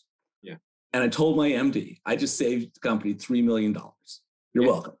 Yeah. And I told my MD, I just saved the company $3 million. You're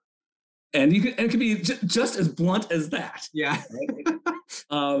welcome. And it could be just as blunt as that. Yeah.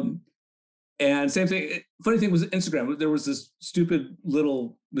 Right? And same thing. Funny thing was Instagram. There was this stupid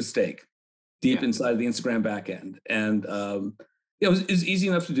little mistake deep inside the Instagram backend, and it was easy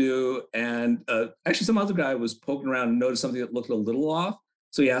enough to do. And actually, some other guy was poking around and noticed something that looked a little off.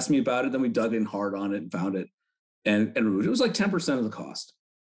 So he asked me about it. Then we dug in hard on it and found it, and it was like 10% of the cost.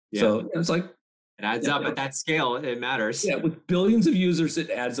 Yeah. So it's like it adds up at that scale. It matters. Yeah, with billions of users, it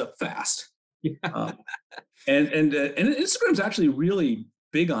adds up fast. Yeah. And Instagram's actually really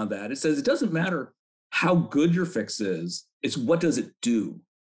big on that. It says it doesn't matter how good your fix is, it's what does it do.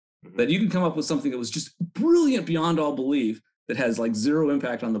 Mm-hmm. That you can come up with something that was just brilliant beyond all belief that has like zero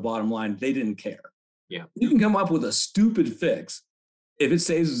impact on the bottom line. They didn't care. Yeah. You can come up with a stupid fix. If it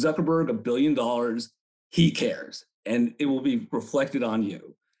saves Zuckerberg $1 billion, he cares, and it will be reflected on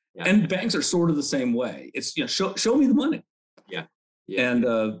you. Yeah. And banks are sort of the same way. It's show me the money. Yeah. And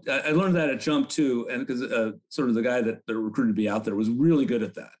I learned that at Jump too, and because sort of the guy that recruited me out there was really good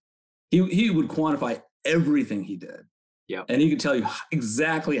at that. He would quantify everything he did. Yeah. And he could tell you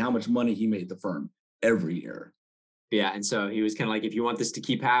exactly how much money he made the firm every year. Yeah. And so he was kind of like, if you want this to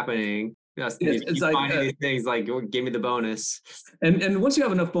keep happening, it's like finding these things, like, give me the bonus. And once you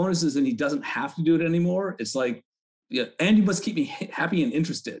have enough bonuses and he doesn't have to do it anymore, it's like, and you must keep me happy and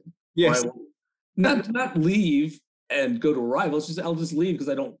interested. Yes. Not leave and go to a rival. It's just, I'll just leave because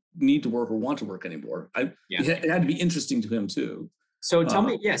I don't need to work or want to work anymore. It had to be interesting to him too. So tell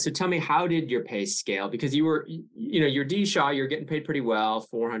me, how did your pay scale? Because you were, you're D Shaw, you're getting paid pretty well,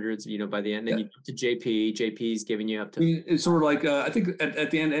 400s, by the end. Then you went to JP's giving you up to. It's sort of like, I think at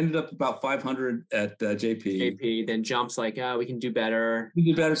the end ended up about 500 at JP. Then Jump's like, we can do better. We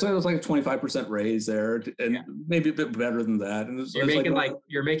do better. So it was like a 25% raise there, and maybe a bit better than that. And you're making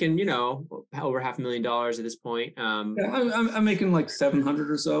you're making, over $500,000 at this point. I'm making like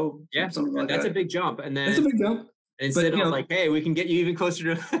 700 or so. Yeah, something like that's that. a big jump. And then it's a big jump. Instead of like, hey, we can get you even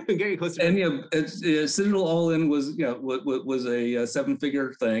closer to get you closer. And Citadel All In was a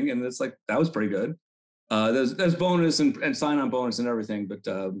 7-figure thing, and it's like that was pretty good. There's bonus and sign-on bonus and everything, but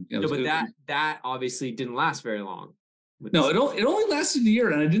that obviously didn't last very long. No, it only lasted a year,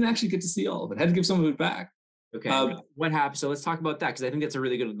 and I didn't actually get to see all of it. I had to give some of it back. Okay, what happened? So let's talk about that, because I think that's a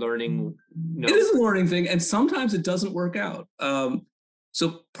really good learning. It is a learning thing, and sometimes it doesn't work out.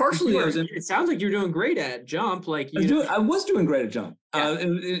 So partially, it sounds like you're doing great at Jump. Like I was doing great at Jump.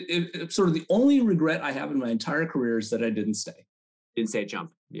 It sort of the only regret I have in my entire career is that I didn't stay. Didn't stay at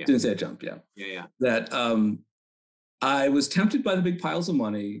Jump. Yeah. Didn't stay at Jump. Yeah. Yeah. That I was tempted by the big piles of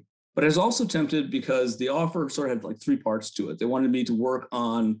money, but I was also tempted because the offer sort of had like 3 parts to it. They wanted me to work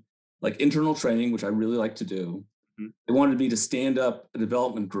on like internal training, which I really like to do. Mm-hmm. They wanted me to stand up a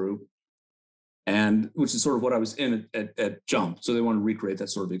development group, and which is sort of what I was in at Jump. So they want to recreate that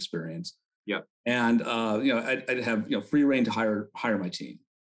sort of experience. Yep. And I'd have free reign to hire my team.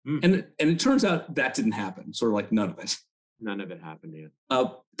 And it turns out that didn't happen. Sort of like none of it. None of it happened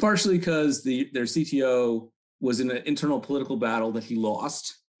yet. Partially because their CTO was in an internal political battle that he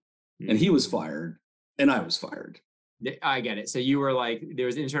lost, and he was fired, and I was fired. I get it. So you were like, there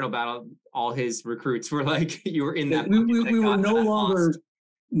was an internal battle. All his recruits were like, you were in that. We were no longer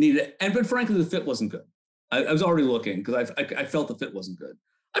needed, but frankly, the fit wasn't good. I was already looking because I felt the fit wasn't good.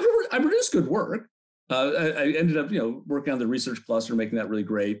 I produced good work. I ended up, working on the research cluster, making that really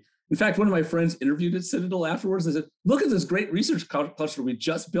great. In fact, one of my friends interviewed at Citadel afterwards. I said, "Look at this great research cluster we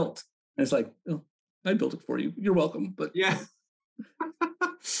just built." And it's like, "Oh, I built it for you. You're welcome." But yeah,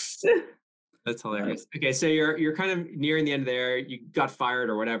 that's hilarious. Okay, so you're kind of nearing the end there. You got fired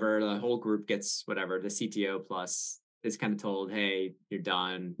or whatever. The whole group gets whatever. The CTO plus is kind of told, "Hey, you're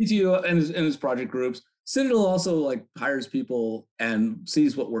done." CTO and his project groups. Citadel also like hires people and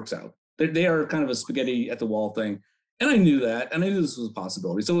sees what works out. They are kind of a spaghetti at the wall thing, and I knew that, and I knew this was a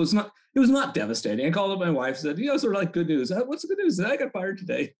possibility. So it was not devastating. I called up my wife, said, sort of like good news. What's the good news? I got fired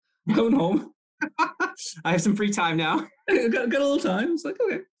today. I'm going home. I have some free time now. I got a little time. It's like,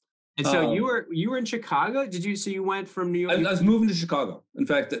 okay. And so you were in Chicago. So you went from New York? I was moving to Chicago. In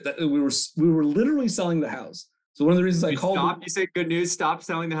fact, we were literally selling the house. So one of the reasons I called stop. You said good news. Stop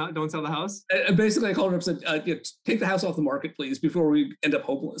selling the house. Don't sell the house. basically I called her up and said, take the house off the market, please, before we end up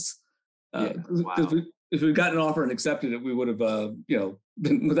homeless. Because if we'd gotten an offer and accepted it, we would have,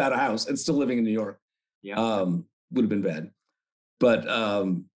 been without a house and still living in New York. Yeah. Would have been bad. But,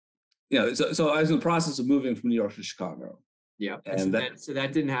 so I was in the process of moving from New York to Chicago. Yeah. And so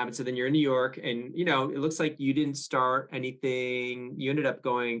that didn't happen. So then you're in New York and, it looks like you didn't start anything. You ended up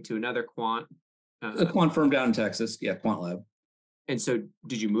going to another a quant firm down in Texas. Yeah, Quant Lab. And so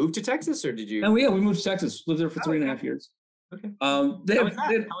did you move to Texas or did you? Oh, yeah, we moved to Texas, lived there for 3.5 years. Okay. How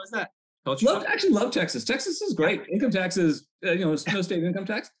was that? Love Texas. Texas is great. Income taxes, no state income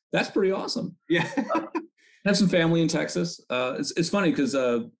tax. That's pretty awesome. Yeah. Have some family in Texas. It's funny because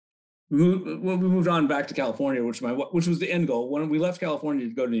when we moved on back to California, which was the end goal. When we left California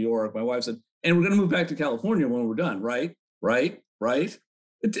to go to New York, my wife said, "And we're going to move back to California when we're done, right?"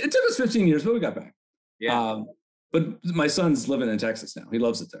 It took us 15 years, but we got back. Yeah. But my son's living in Texas now. He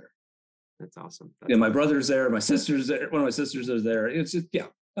loves it there. That's awesome. My brother's there. My sister's there. One of my sisters is there. It's just,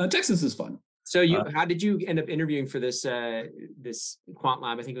 Texas is fun. So how did you end up interviewing for this this Quant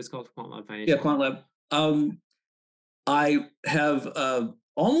Lab? I think it was called Quant Lab Financial. Yeah, Quant Lab. I have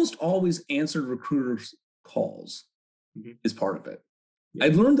almost always answered recruiters' calls. Mm-hmm. Is part of it. Yeah. I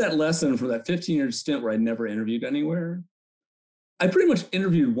learned that lesson from that 15-year stint where I never interviewed anywhere. I pretty much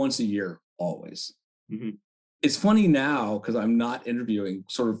interviewed once a year, always. Mm-hmm. It's funny now because I'm not interviewing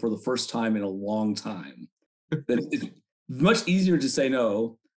sort of for the first time in a long time. It's much easier to say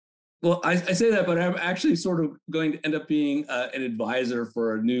no. Well, I say that, but I'm actually sort of going to end up being an advisor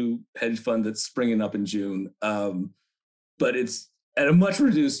for a new hedge fund that's springing up in June. But it's at a much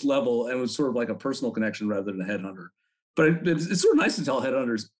reduced level and was sort of like a personal connection rather than a headhunter. But it's sort of nice to tell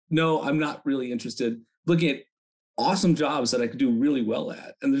headhunters, no, I'm not really interested. Looking at awesome jobs that I could do really well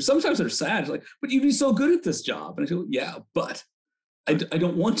at. And there's sometimes they're sad, like, but you'd be so good at this job. And I go, yeah, but I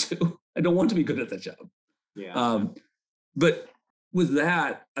don't want to. I don't want to be good at that job. Yeah. But with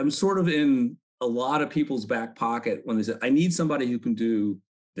that, I'm sort of in a lot of people's back pocket when they say, I need somebody who can do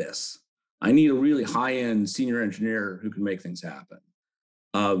this. I need a really high-end senior engineer who can make things happen.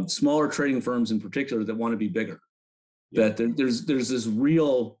 Smaller trading firms in particular that want to be bigger. Yeah. That there's this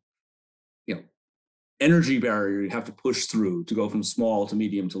real, energy barrier you have to push through to go from small to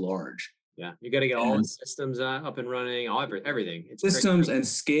medium to large. Yeah, you got to get all the systems up and running, everything. It's systems and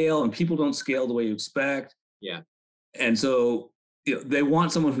scale, and people don't scale the way you expect. Yeah, and so they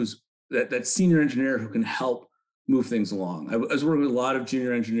want someone who's that senior engineer who can help move things along. I was working with a lot of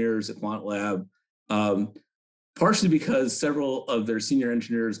junior engineers at Quant Lab, partially because several of their senior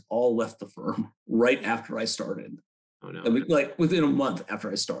engineers all left the firm right after I started. Oh no! Like within a month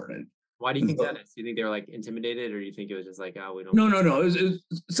after I started. Why do you think that is? Do you think they were like intimidated, or do you think it was just like, oh, we don't? No.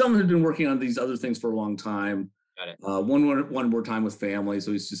 Someone had been working on these other things for a long time. Got it. One more time with family,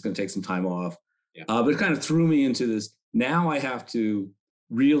 so he's just going to take some time off. Yeah. But it kind of threw me into this. Now I have to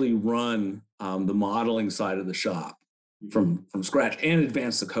really run the modeling side of the shop from scratch and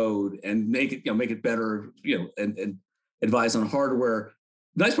advance the code and make it better, and advise on hardware.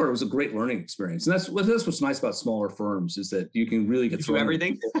 The nice part, it was a great learning experience, and that's what's nice about smaller firms is that you can really get through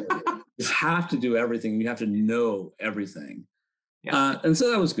everything. You have to do everything. You have to know everything. Yeah. And so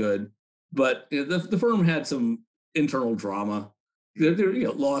that was good. But the firm had some internal drama.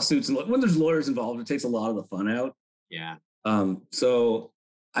 There lawsuits, and when there's lawyers involved, it takes a lot of the fun out. Yeah. So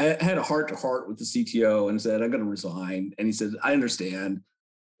I had a heart-to-heart with the CTO and said, I'm going to resign. And he said, I understand.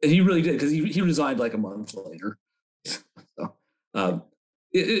 And he really did, because he resigned like a month later. So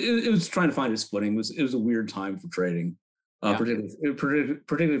it was trying to find its footing. It was a weird time for trading.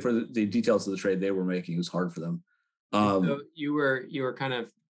 Particularly for the details of the trade they were making. It was hard for them. So you were kind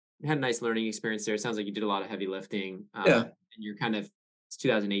of had a nice learning experience there. It sounds like you did a lot of heavy lifting. And you're kind of, it's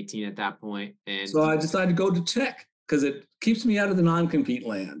 2018 at that point. And so I decided to go to tech because it keeps me out of the non-compete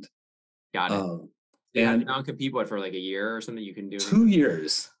land. Got it. And non-compete, for like a year or something? You can do 2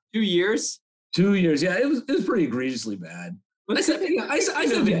 years. 2 years? 2 years. Yeah, it was pretty egregiously bad. But I said,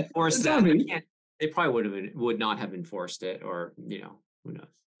 enforced that. They probably would not have enforced it, or who knows.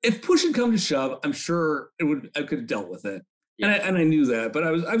 If push had come to shove, I'm sure I could have dealt with it, and I knew that. But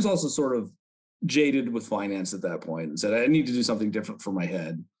I was also sort of jaded with finance at that point, and said I need to do something different for my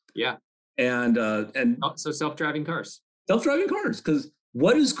head. Yeah, and so self-driving cars. Self-driving cars, because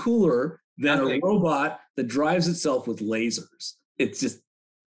what is cooler than a robot that drives itself with lasers?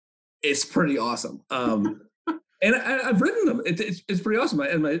 It's pretty awesome. And I've ridden them. It's pretty awesome.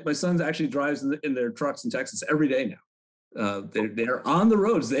 And my son actually drives in their trucks in Texas every day now. They're on the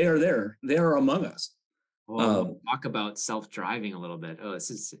roads. They are there. They are among us. Talk about self-driving a little bit. Oh,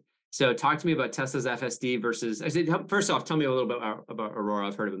 So talk to me about Tesla's FSD versus, I said, first off, tell me a little bit about Aurora.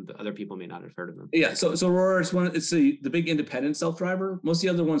 I've heard of them, but other people may not have heard of them. Yeah, so Aurora is it's the big independent self-driver. Most of the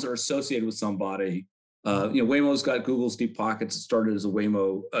other ones are associated with somebody. Waymo's got Google's Deep Pockets. It started as a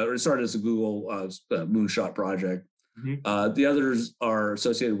Waymo, or it started as a Google moonshot project. Mm-hmm. The others are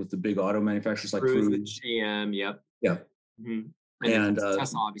associated with the big auto manufacturers like Cruise. GM, yep. Yeah. Mm-hmm. And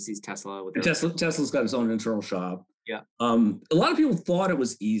Tesla obviously is Tesla. With Tesla's got its own internal shop. Yeah. A lot of people thought it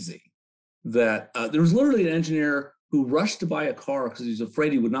was easy. That there was literally an engineer who rushed to buy a car because he was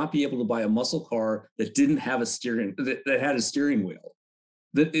afraid he would not be able to buy a muscle car that didn't have a steering that had a steering wheel.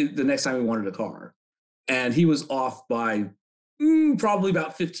 The next time he wanted a car, and he was off by probably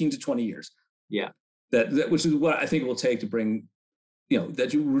about 15 to 20 years. Yeah. That which is what I think it will take to bring,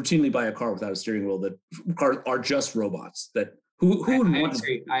 that you routinely buy a car without a steering wheel. That cars are just robots. That who would want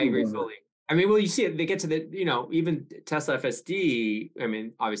to? I agree fully. I mean, well, you see it. They get to the, even Tesla FSD. I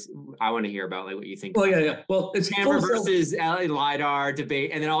mean, obviously, I want to hear about like what you think. Well, yeah. Well, it's camera versus LiDAR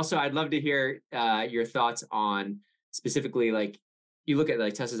debate, and then also I'd love to hear your thoughts on specifically like you look at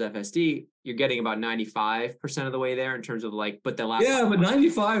like Tesla's FSD. You're getting about 95% of the way there in terms of like, but the last but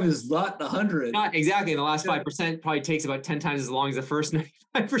 95 is not 100. Not exactly. The last 5% probably takes about 10 times as long as the first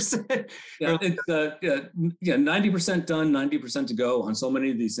 95%. Yeah, it's 90% done, 90% to go on so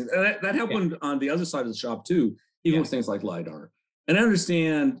many of these things. And that happened on the other side of the shop too, even with things like LiDAR. And I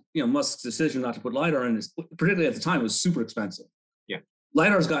understand, Musk's decision not to put LiDAR in, particularly at the time, was super expensive. Yeah,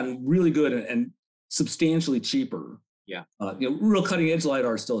 LiDAR's gotten really good and substantially cheaper. Yeah, real cutting edge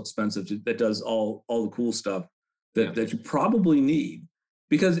LiDAR is still expensive. That does all the cool stuff that you probably need,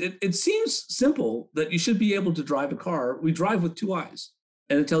 because it seems simple that you should be able to drive a car. We drive with two eyes,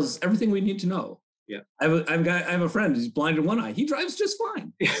 and it tells us everything we need to know. Yeah, I have a friend who's blind in one eye. He drives just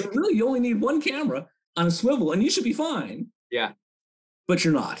fine. So really, you only need one camera on a swivel, and you should be fine. Yeah, but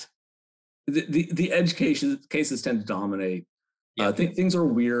you're not. The edge cases tend to dominate. Yeah, things are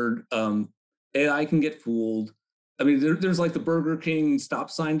weird. AI can get fooled. I mean, there's like the Burger King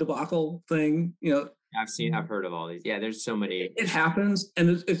stop sign debacle thing, I've heard of all these. Yeah, there's so many. It happens,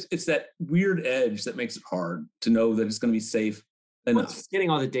 and it's that weird edge that makes it hard to know that it's going to be safe enough. Just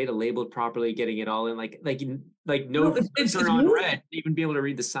getting all the data labeled properly, getting it all in, it's turn on red, even be able to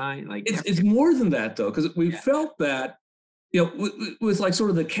read the sign. Like it's more than that though, because we felt that with like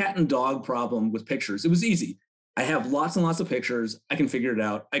sort of the cat and dog problem with pictures. It was easy. I have lots and lots of pictures. I can figure it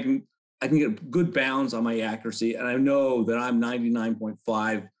out. I can get good bounds on my accuracy, and I know that I'm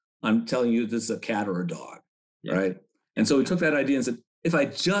 99.5. I'm telling you this is a cat or a dog, right? And so we took that idea and said, if I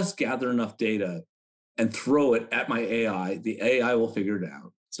just gather enough data and throw it at my AI, the AI will figure it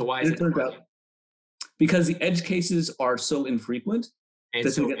out. So why is it turned out? Because the edge cases are so infrequent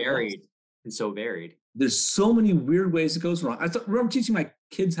and so varied. And so varied. There's so many weird ways it goes wrong. I remember teaching my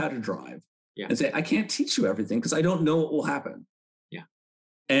kids how to drive and say, I can't teach you everything because I don't know what will happen. Yeah.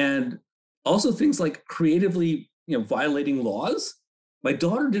 And also things like creatively, violating laws. My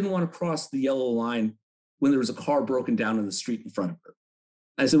daughter didn't want to cross the yellow line when there was a car broken down in the street in front of her.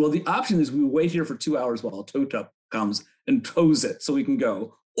 I said, well, the option is we wait here for 2 hours while a tow truck comes and tows it so we can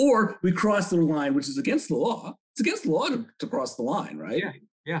go. Or we cross the line, which is against the law. It's against the law to cross the line, right?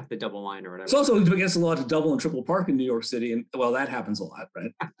 Yeah, the double line or whatever. It's also against the law to double and triple park in New York City. And well, that happens a lot,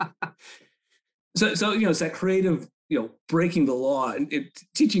 right? So it's that creative, breaking the law and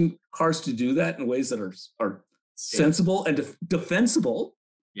teaching cars to do that in ways that are sensible and defensible.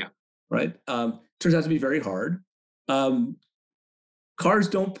 Yeah. Right. Turns out to be very hard. Cars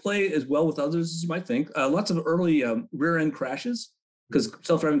don't play as well with others as you might think. Lots of early rear end crashes because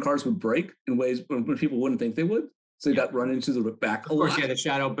self-driving cars would brake in ways when people wouldn't think they would. So they got run into the back a lot. Of course, the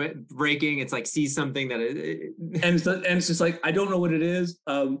shadow braking. It's like see something that and it's just like, I don't know what it is.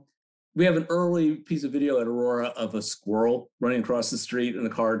 We have an early piece of video at Aurora of a squirrel running across the street, and the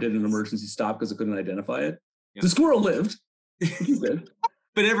car did an emergency stop because it couldn't identify it. The squirrel lived.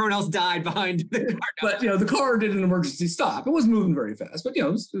 But everyone else died behind the car. But the car did an emergency stop. It wasn't moving very fast, but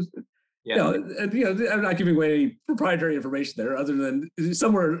I'm not giving away any proprietary information there, other than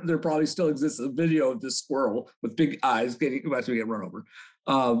somewhere there probably still exists a video of this squirrel with big eyes about to get run over.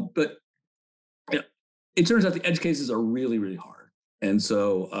 But it turns out the edge cases are really, really hard, and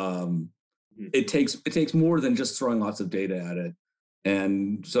so it takes more than just throwing lots of data at it,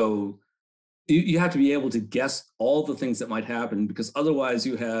 and so you have to be able to guess all the things that might happen, because otherwise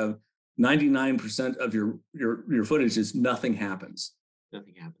you have 99% of your footage is nothing happens.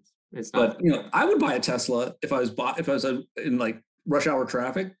 Nothing happens. It's not. But I would buy a Tesla if I was in like rush hour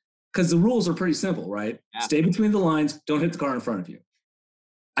traffic, because the rules are pretty simple, right? Yeah. Stay between the lines. Don't hit the car in front of you.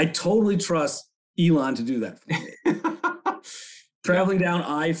 I totally trust Elon to do that for me. traveling down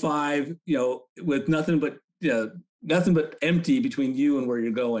I-5, with nothing but empty between you and where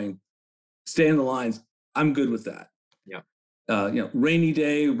you're going, stay in the lines. I'm good with that. Yeah. Rainy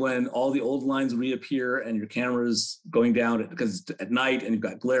day when all the old lines reappear and your camera's going down because it's at night and you've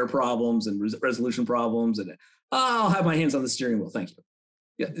got glare problems and resolution problems, and I'll have my hands on the steering wheel. Thank you.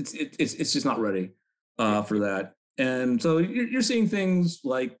 Yeah, it's just not ready for that. And so you're seeing things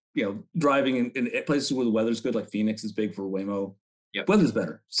like driving in places where the weather's good, like Phoenix is big for Waymo. Yep. Weather's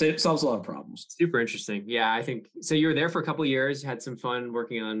better. So it solves a lot of problems. Super interesting. Yeah, I think so. You were there for a couple of years, had some fun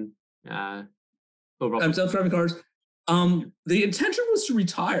working on overall. Self-driving cars. The intention was to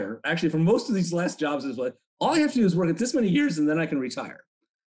retire. Actually, for most of these last jobs, is like all I have to do is work at this many years and then I can retire.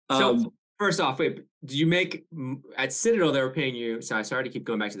 So first off, wait, did you make at Citadel? They were paying you. Sorry to keep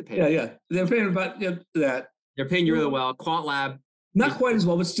going back to the pay. Yeah. They're paying about that. They're paying you really well. Quant Lab, not quite as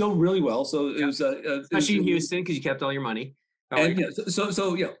well, but still really well. So it was especially in Houston because you kept all your money.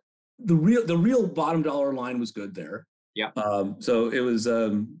 The real bottom dollar line was good there. Yeah. So it was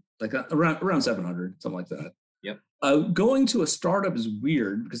like around 700, something like that. Yep. Going to a startup is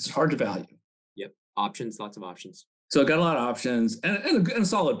weird because it's hard to value. Yep. Options, lots of options. So I got a lot of options and a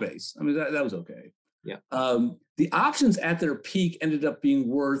solid base. I mean, that was okay. Yeah. The options at their peak ended up being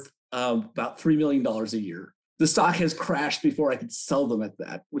worth about $3 million a year. The stock has crashed before I could sell them at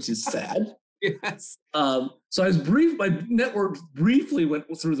that, which is sad. Yes. So I was my net worth briefly went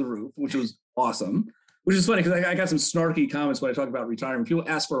through the roof, which was awesome, which is funny because I got some snarky comments when I talk about retirement. People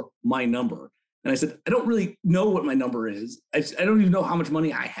ask for my number. And I said, I don't really know what my number is. I don't even know how much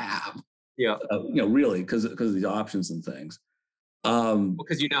money I have. Yeah. Really, because of these options and things.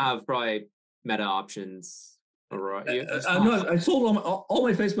 Because you now have probably meta options. No, I sold all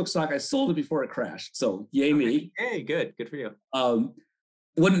my Facebook stock. I sold it before it crashed. So yay me. Hey, good for you.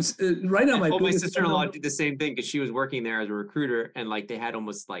 When it's right now, my sister-in-law did the same thing because she was working there as a recruiter, and like they had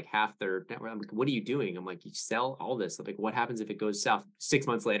almost like half their network. I'm like, what are you doing? I'm like, you sell all this. I'm like, what happens if it goes south 6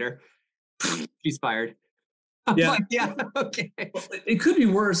 months later? She's fired. I'm like, yeah, okay. It could be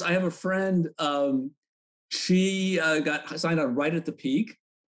worse. I have a friend. She got signed on right at the peak,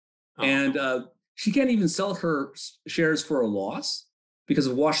 and she can't even sell her shares for a loss because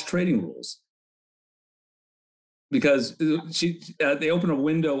of wash trading rules. Because they open a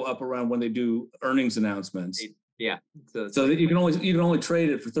window up around when they do earnings announcements. Yeah. So that you can only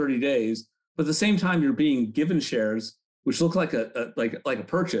trade it for 30 days, but at the same time you're being given shares which look like a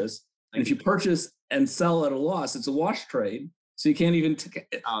purchase. And if you purchase and sell at a loss, it's a wash trade. So you can't even. So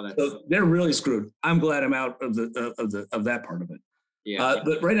they're really screwed. I'm glad I'm out of that part of it. Yeah.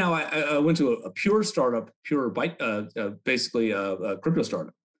 But right now I went to a pure startup, basically a crypto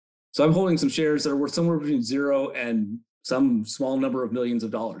startup. So I'm holding some shares that are worth somewhere between 0 and some small number of millions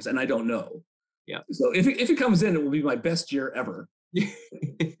of dollars, and I don't know. Yeah. So if it comes in, it will be my best year ever.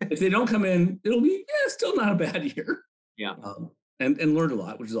 If they don't come in, it'll be still not a bad year. Yeah. And learned a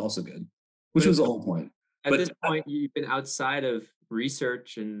lot, which is also good. Which was the whole point. At this point, you've been outside of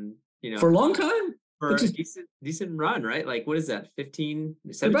research and for a long time. For a decent run, right? Like what is that? 15,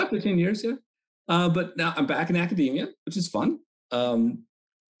 17? About 15 years, yeah. But now I'm back in academia, which is fun.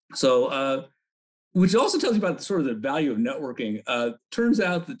 Which also tells you about sort of the value of networking. Turns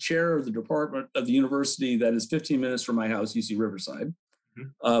out the chair of the department of the university that is 15 minutes from my house, UC Riverside,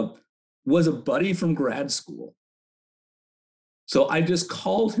 was a buddy from grad school. So I just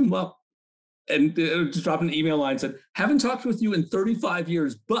called him up and just dropped an email line and said, haven't talked with you in 35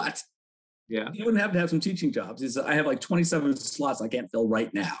 years, but you wouldn't have to have some teaching jobs. He said, I have like 27 slots I can't fill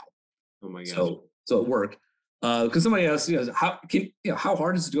right now. Oh my gosh. So it worked. Because somebody asked, how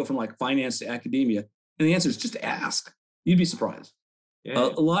hard is it to go from like finance to academia? And the answer is just ask. You'd be surprised. Yeah.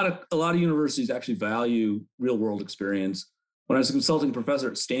 A lot of universities actually value real world experience. When I was a consulting professor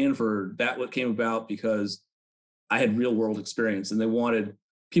at Stanford, that what came about because I had real world experience, and they wanted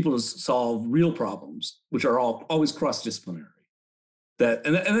people to solve real problems, which are always cross disciplinary.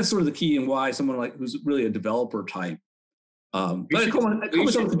 And that's sort of the key and why someone who's really a developer type. We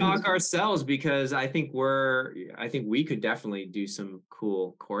should talk ourselves because I think we could definitely do some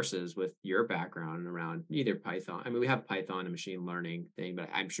cool courses with your background around either Python. I mean, we have Python and machine learning thing, but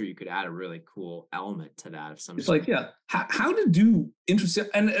I'm sure you could add a really cool element to that of some. It's how to do interesting,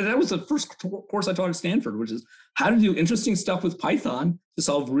 and that was the first course I taught at Stanford, which is how to do interesting stuff with Python to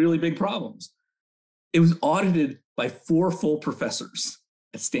solve really big problems. It was audited by 4 full professors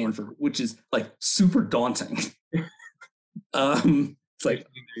at Stanford, which is super daunting. It's like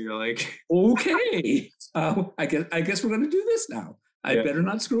you're like, okay, I guess we're going to do this now. I better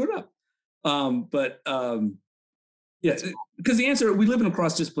not screw it up. Yeah, because the answer, we live in a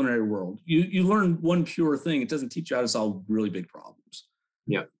cross-disciplinary world. You learn one pure thing, it doesn't teach you how to solve really big problems.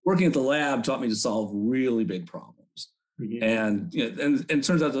 Yeah. Working at the lab taught me to solve really big problems. And and it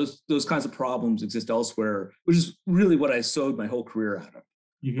turns out those kinds of problems exist elsewhere, which is really what I sewed my whole career out of.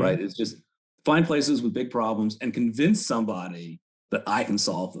 Right? It's just find places with big problems and convince somebody that I can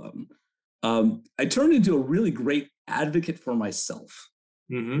solve them. I turned into a really great advocate for myself.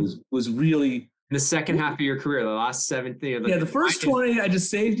 Was really in the second half of your career, the last 17. The first 20, I just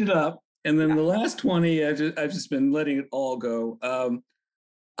saved it up, and then the last 20, I've just been letting it all go.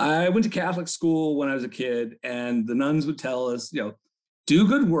 I went to Catholic school when I was a kid, and the nuns would tell us, do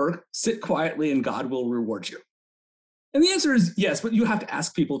good work, sit quietly, and God will reward you. And the answer is yes, but you have to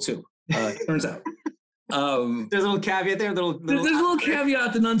ask people too. It turns out. There's a little caveat there. There's a little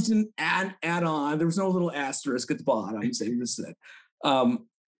caveat the nuns didn't add on. There was no little asterisk at the bottom saying this said. And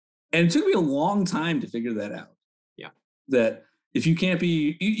it took me a long time to figure that out. Yeah. That if you can't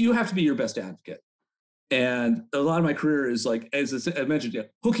be, you have to be your best advocate. And a lot of my career is like, as I mentioned,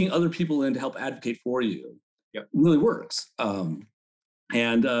 hooking other people in to help advocate for you. Really works.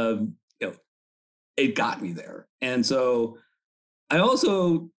 It got me there. And so I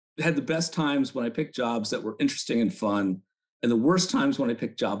also had the best times when I picked jobs that were interesting and fun, and the worst times when I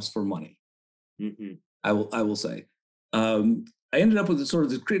picked jobs for money. I will say. I ended up with the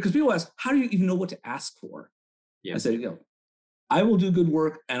sort of because people ask, how do you even know what to ask for? I say, I will do good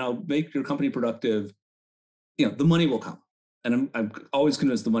work and I'll make your company productive. The money will come, and I'm always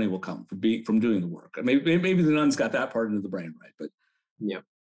convinced the money will come from doing the work. Maybe the nuns got that part into the brain right, but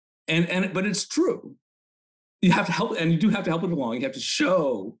but it's true. You have to help, and you do have to help it along. You have to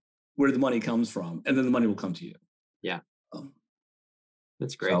show where the money comes from, and then the money will come to you.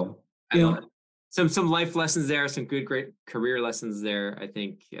 That's great. So, some life lessons there, some great career lessons there. I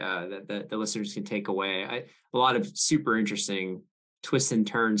think that the listeners can take away. A lot of super interesting twists and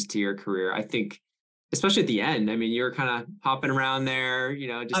turns to your career. I think, especially at the end. I mean, you were kind of hopping around there.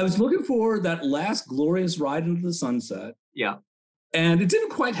 I was looking for that last glorious ride into the sunset. Yeah, and it didn't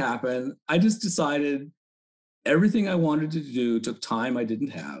quite happen. I just decided everything I wanted to do took time I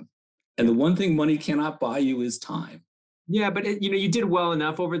didn't have, and the one thing money cannot buy you is time. Yeah, but you did well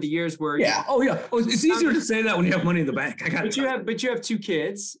enough over the years where it's easier to say that when you have money in the bank. But you have two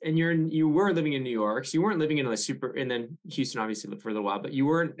kids, and you were living in New York, so you weren't living in and then Houston obviously lived for a little while, but you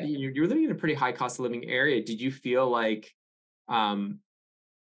were living in a pretty high cost of living area. Did you feel like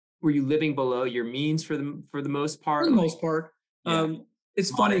were you living below your means for the most part? For the most part.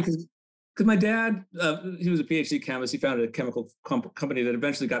 It's funny because my dad, he was a PhD chemist. He founded a chemical company that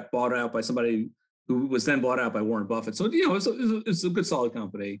eventually got bought out by somebody who was then bought out by Warren Buffett. So, it's a good, solid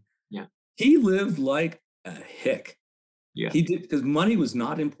company. Yeah. He lived like a hick. Yeah. He did, because money was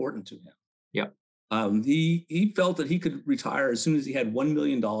not important to him. Yeah. He felt that he could retire as soon as he had $1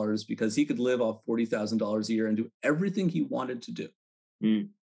 million because he could live off $40,000 a year and do everything he wanted to do.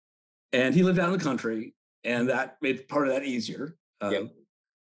 And he lived out in the country, and that made part of that easier.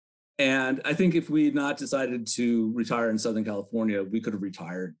 And I think if we had not decided to retire in Southern California, we could have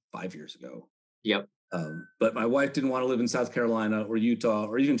retired 5 years ago. But my wife didn't want to live in South Carolina or Utah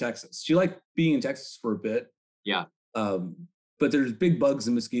or even Texas. She liked being in Texas for a bit. But there's big bugs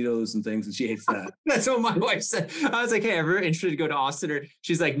and mosquitoes and things, and she hates that. That's what my wife said. I was like, hey, ever interested to go to Austin? Or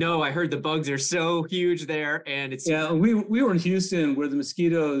she's like, no, I heard the bugs are so huge there, and it's we were in Houston where the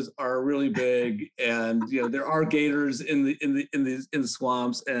mosquitoes are really big, and there are gators in the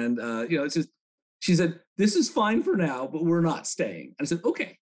swamps, and it's just. She said, "This is fine for now, but we're not staying." And I said,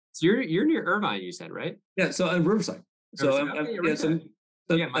 "Okay." So you're near Irvine, you said, right? Yeah, so I'm Riverside. So I'm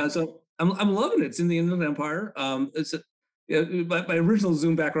loving it. It's in the Inland Empire. My original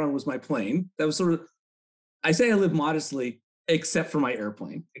Zoom background was my plane. That was sort of, I say I live modestly, except for my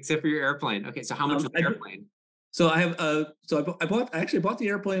airplane. Except for your airplane. Okay, so how much was the airplane? So I have I bought the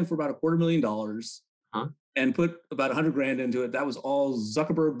airplane for about $250,000, and put about $100,000 into it. That was all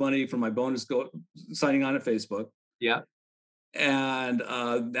Zuckerberg money from my bonus signing on at Facebook. Yeah. And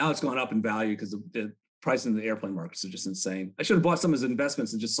now it's gone up in value because the price in the airplane markets are just insane. I should have bought some as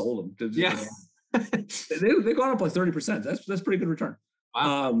investments and just sold them. They've gone up like 30%. That's pretty good return.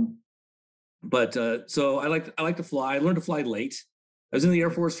 Wow. So I like to fly. I learned to fly late. I was in the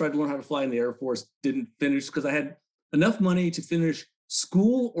Air Force, tried to learn how to fly in the Air Force, didn't finish because I had enough money to finish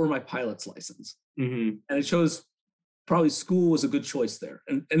school or my pilot's license. And it chose probably school was a good choice there.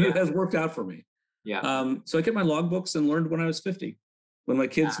 And it has worked out for me. So I kept my logbooks and learned when I was 50, when my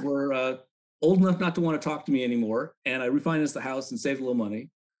kids were old enough not to want to talk to me anymore. And I refinanced the house and saved a little money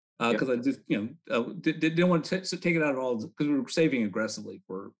because I just, didn't want to take it out at all because we were saving aggressively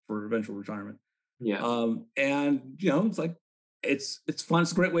for eventual retirement. Yeah. And it's like it's fun.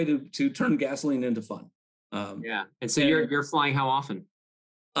 It's a great way to turn gasoline into fun. Um, Yeah. And so and you're flying how often?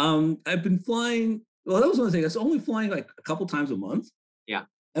 I've been flying. Well, that was one thing. I was only flying like a couple times a month. Yeah.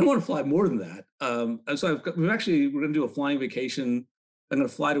 I don't want to fly more than that. And so we're going to do a flying vacation. I'm going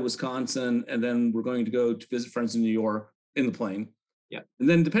to fly to Wisconsin, and then we're going to go to visit friends in New York in the plane. Yeah. And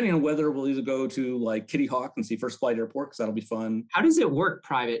then depending on weather, we'll either go to like Kitty Hawk and see First Flight Airport because that'll be fun. How does it work,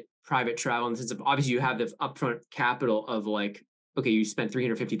 private travel, in the sense of, obviously you have the upfront capital of like, okay, you spent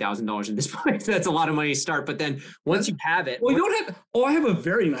 $350,000 in this place. That's a lot of money to start. But then once you have it, Well, you don't have. Oh, I have a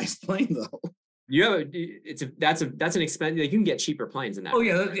very nice plane though. you have that's an expense. Like, you can get cheaper planes than that. Oh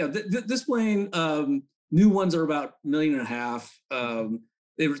yeah, yeah. This plane, new ones are about $1.5 million.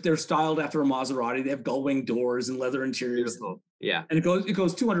 They're styled after a Maserati. They have gull wing doors and leather interiors. Beautiful. Yeah. And it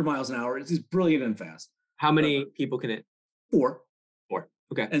goes 200 miles an hour. It's just brilliant and fast. How many people can it? 4.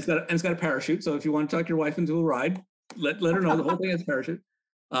 Okay. And it's got a parachute. So if you want to tuck your wife into a ride, let her know the whole thing has a parachute.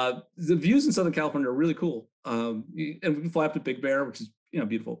 The views in Southern California are really cool. And we can fly up to Big Bear, which is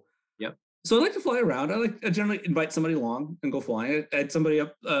beautiful. Yep. So I like to fly around. I generally invite somebody along and go flying. I had somebody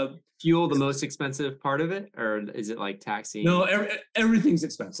up. Fuel the most expensive part of it, or is it like taxi? No, everything's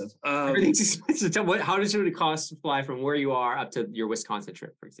expensive. Everything's expensive. How does it cost to fly from where you are up to your Wisconsin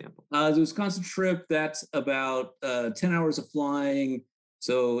trip, for example? The Wisconsin trip, that's about 10 hours of flying.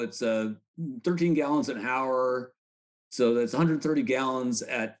 So it's 13 gallons an hour. So that's 130 gallons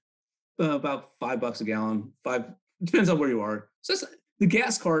at about $5 a gallon. Depends on where you are. So the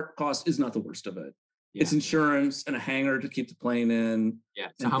gas cart cost is not the worst of it. Yeah. It's insurance and a hangar to keep the plane in. Yeah.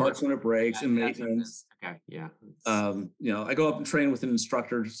 So and parts when it breaks and maintenance. Okay. Yeah. I go up and train with an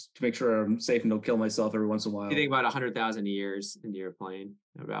instructor just to make sure I'm safe and don't kill myself every once in a while. You think about 100,000 years into your plane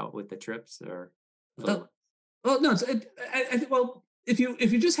about with the trips, or? Well, no. I think, well, if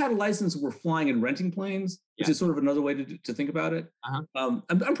you just had a license, we're flying and renting planes, which is sort of another way to think about it. I'm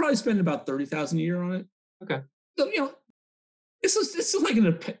probably spending about 30,000 a year on it. Okay. So This is like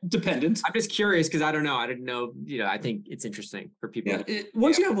an dependent. I'm just curious because I don't know. I didn't know. I think it's interesting for people. Yeah,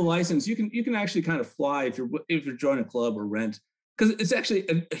 once you have a license, you can actually kind of fly if you're joining a club or rent, because it's actually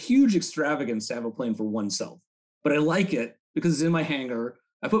a huge extravagance to have a plane for oneself. But I like it because it's in my hangar.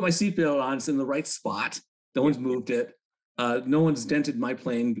 I put my seatbelt on. It's in the right spot. No one's moved it. No one's dented my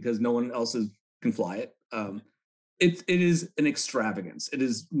plane because no one else can fly it. It is an extravagance. It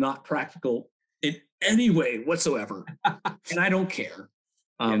is not practical in any way whatsoever. And I don't care.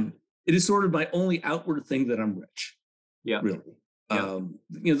 It is sort of my only outward thing that I'm rich. Yeah. Really. Yeah.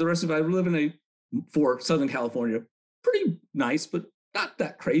 The rest of it, I live in for Southern California, pretty nice, but not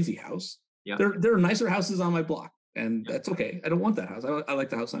that crazy house. Yeah. There are nicer houses on my block, and that's okay. I don't want that house. I like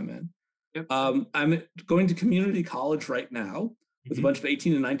the house I'm in. Yep. I'm going to community college right now with a bunch of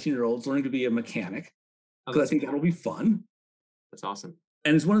 18 and 19-year-olds learning to be a mechanic, because I think that'll be fun. That's awesome.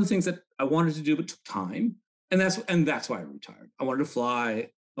 And it's one of the things that I wanted to do, but took time. And that's why I retired. I wanted to fly.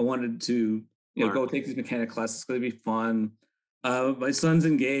 I wanted to go take these mechanic classes. It's going to be fun. My son's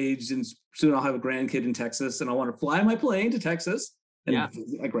engaged, and soon I'll have a grandkid in Texas, and I want to fly my plane to Texas and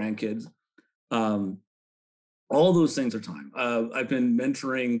visit my grandkids. All those things are time. I've been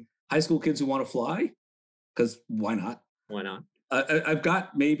mentoring high school kids who want to fly, because why not? Why not? I've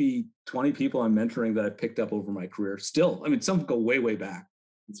got maybe 20 people I'm mentoring that I've picked up over my career. Still, I mean, some go way, way back.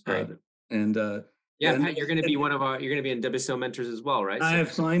 It's great. Pat, you're going to be you're going to be in WSO Mentors as well, right? I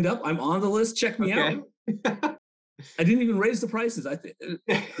have signed up. I'm on the list. Check me out. I didn't even raise the prices. I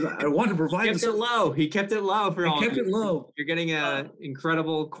want to provide. He kept it low. He kept it low for all. Kept it low. You're getting an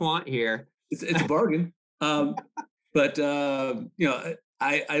incredible quant here. It's a bargain. But I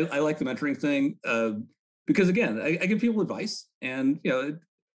like the mentoring thing because, again, I give people advice, and the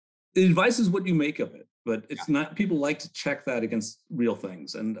advice is what you make of it. But it's not. People like to check that against real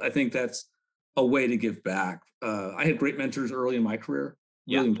things, and I think that's a way to give back. I had great mentors early in my career.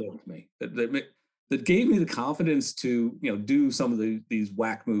 Really important to me. That gave me the confidence to do some of these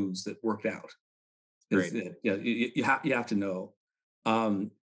whack moves that worked out. You have to know,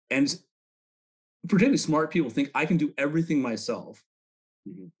 and particularly smart people think I can do everything myself,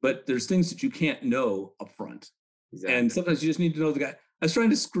 but there's things that you can't know up front. Exactly. And sometimes you just need to know the guy. I was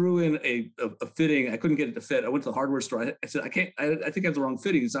trying to screw in a fitting. I couldn't get it to fit. I went to the hardware store. I said, I can't. I think I have the wrong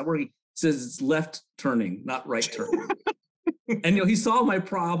fitting. It's not working. It says it's left turning, not right turning. And he saw my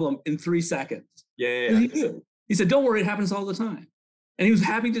problem in 3 seconds. Yeah. He knew. He said, "Don't worry, it happens all the time." And he was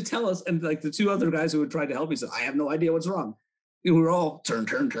happy to tell us. And like the 2 other guys who had tried to help me said, "I have no idea what's wrong." We were all turn.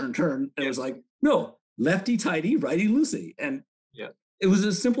 And it was like, no, lefty tighty, righty loosey. And it was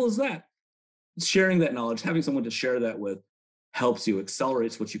as simple as that. Sharing that knowledge, having someone to share that with. helps you,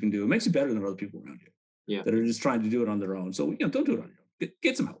 accelerates what you can do. It makes you better than other people around you that are just trying to do it on their own. So, don't do it on your own.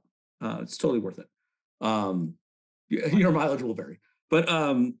 Get some help. It's totally worth it. Your mileage will vary, but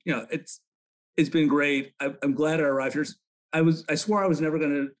it's been great. I'm glad I arrived here. I swore I was never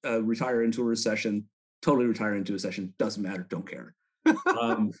going to retire into a recession. Totally retire into a recession. Doesn't matter. Don't care.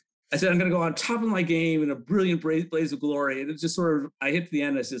 I said I'm going to go on top of my game in a brilliant blaze of glory. And it just sort of, I hit to the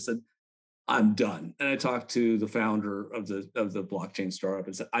end. I just said, I'm done. And I talked to the founder of the blockchain startup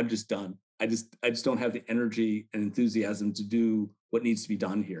and said, I'm just done. I just don't have the energy and enthusiasm to do what needs to be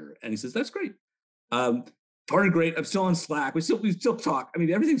done here. And he says, that's great. Part of great. I'm still on Slack. We still talk. I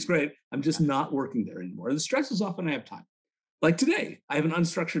mean, everything's great. I'm just not working there anymore. And the stress is off when I have time. Like today, I have an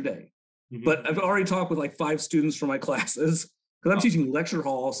unstructured day, but I've already talked with like 5 students from my classes because I'm teaching lecture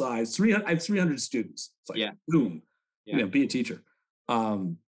hall size. I have 300 students. It's like, boom, be a teacher.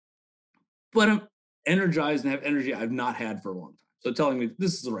 But I'm energized and have energy I've not had for a long time. So telling me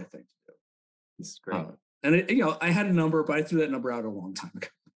this is the right thing to do. This is great. And I had a number, but I threw that number out a long time ago.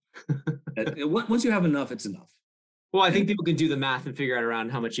 Once you have enough, it's enough. Well, I think people can do the math and figure out around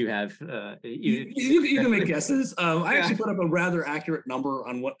how much you have. You can make guesses. I actually put up a rather accurate number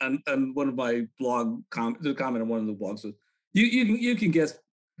on one of my blog the comment on one of the blogs. So you can guess,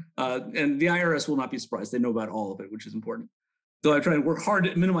 and the IRS will not be surprised. They know about all of it, which is important. So I try to work hard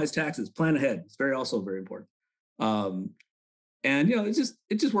to minimize taxes, plan ahead. It's also very important. And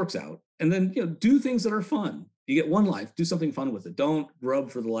it just works out. And then do things that are fun. You get one life. Do something fun with it. Don't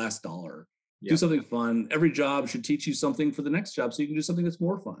grub for the last dollar. Do something fun. Every job should teach you something for the next job, so you can do something that's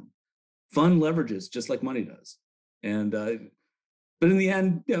more fun. Fun leverages just like money does. And but in the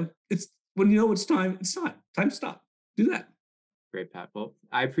end, it's when it's time. It's time. Time to stop. Do that. Great, Pat. Well,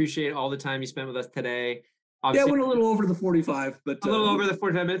 I appreciate all the time you spent with us today. Obviously, I went a little over the 45, but a little over the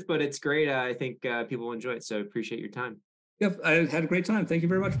 45 minutes, but it's great. I think people will enjoy it. So appreciate your time. Yeah, I had a great time. Thank you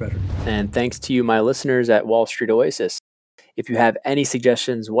very much, Patrick. And thanks to you, my listeners at Wall Street Oasis. If you have any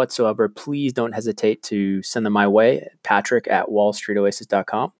suggestions whatsoever, please don't hesitate to send them my way at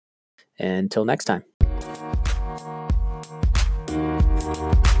patrick@wallstreetoasis.com. Until next time.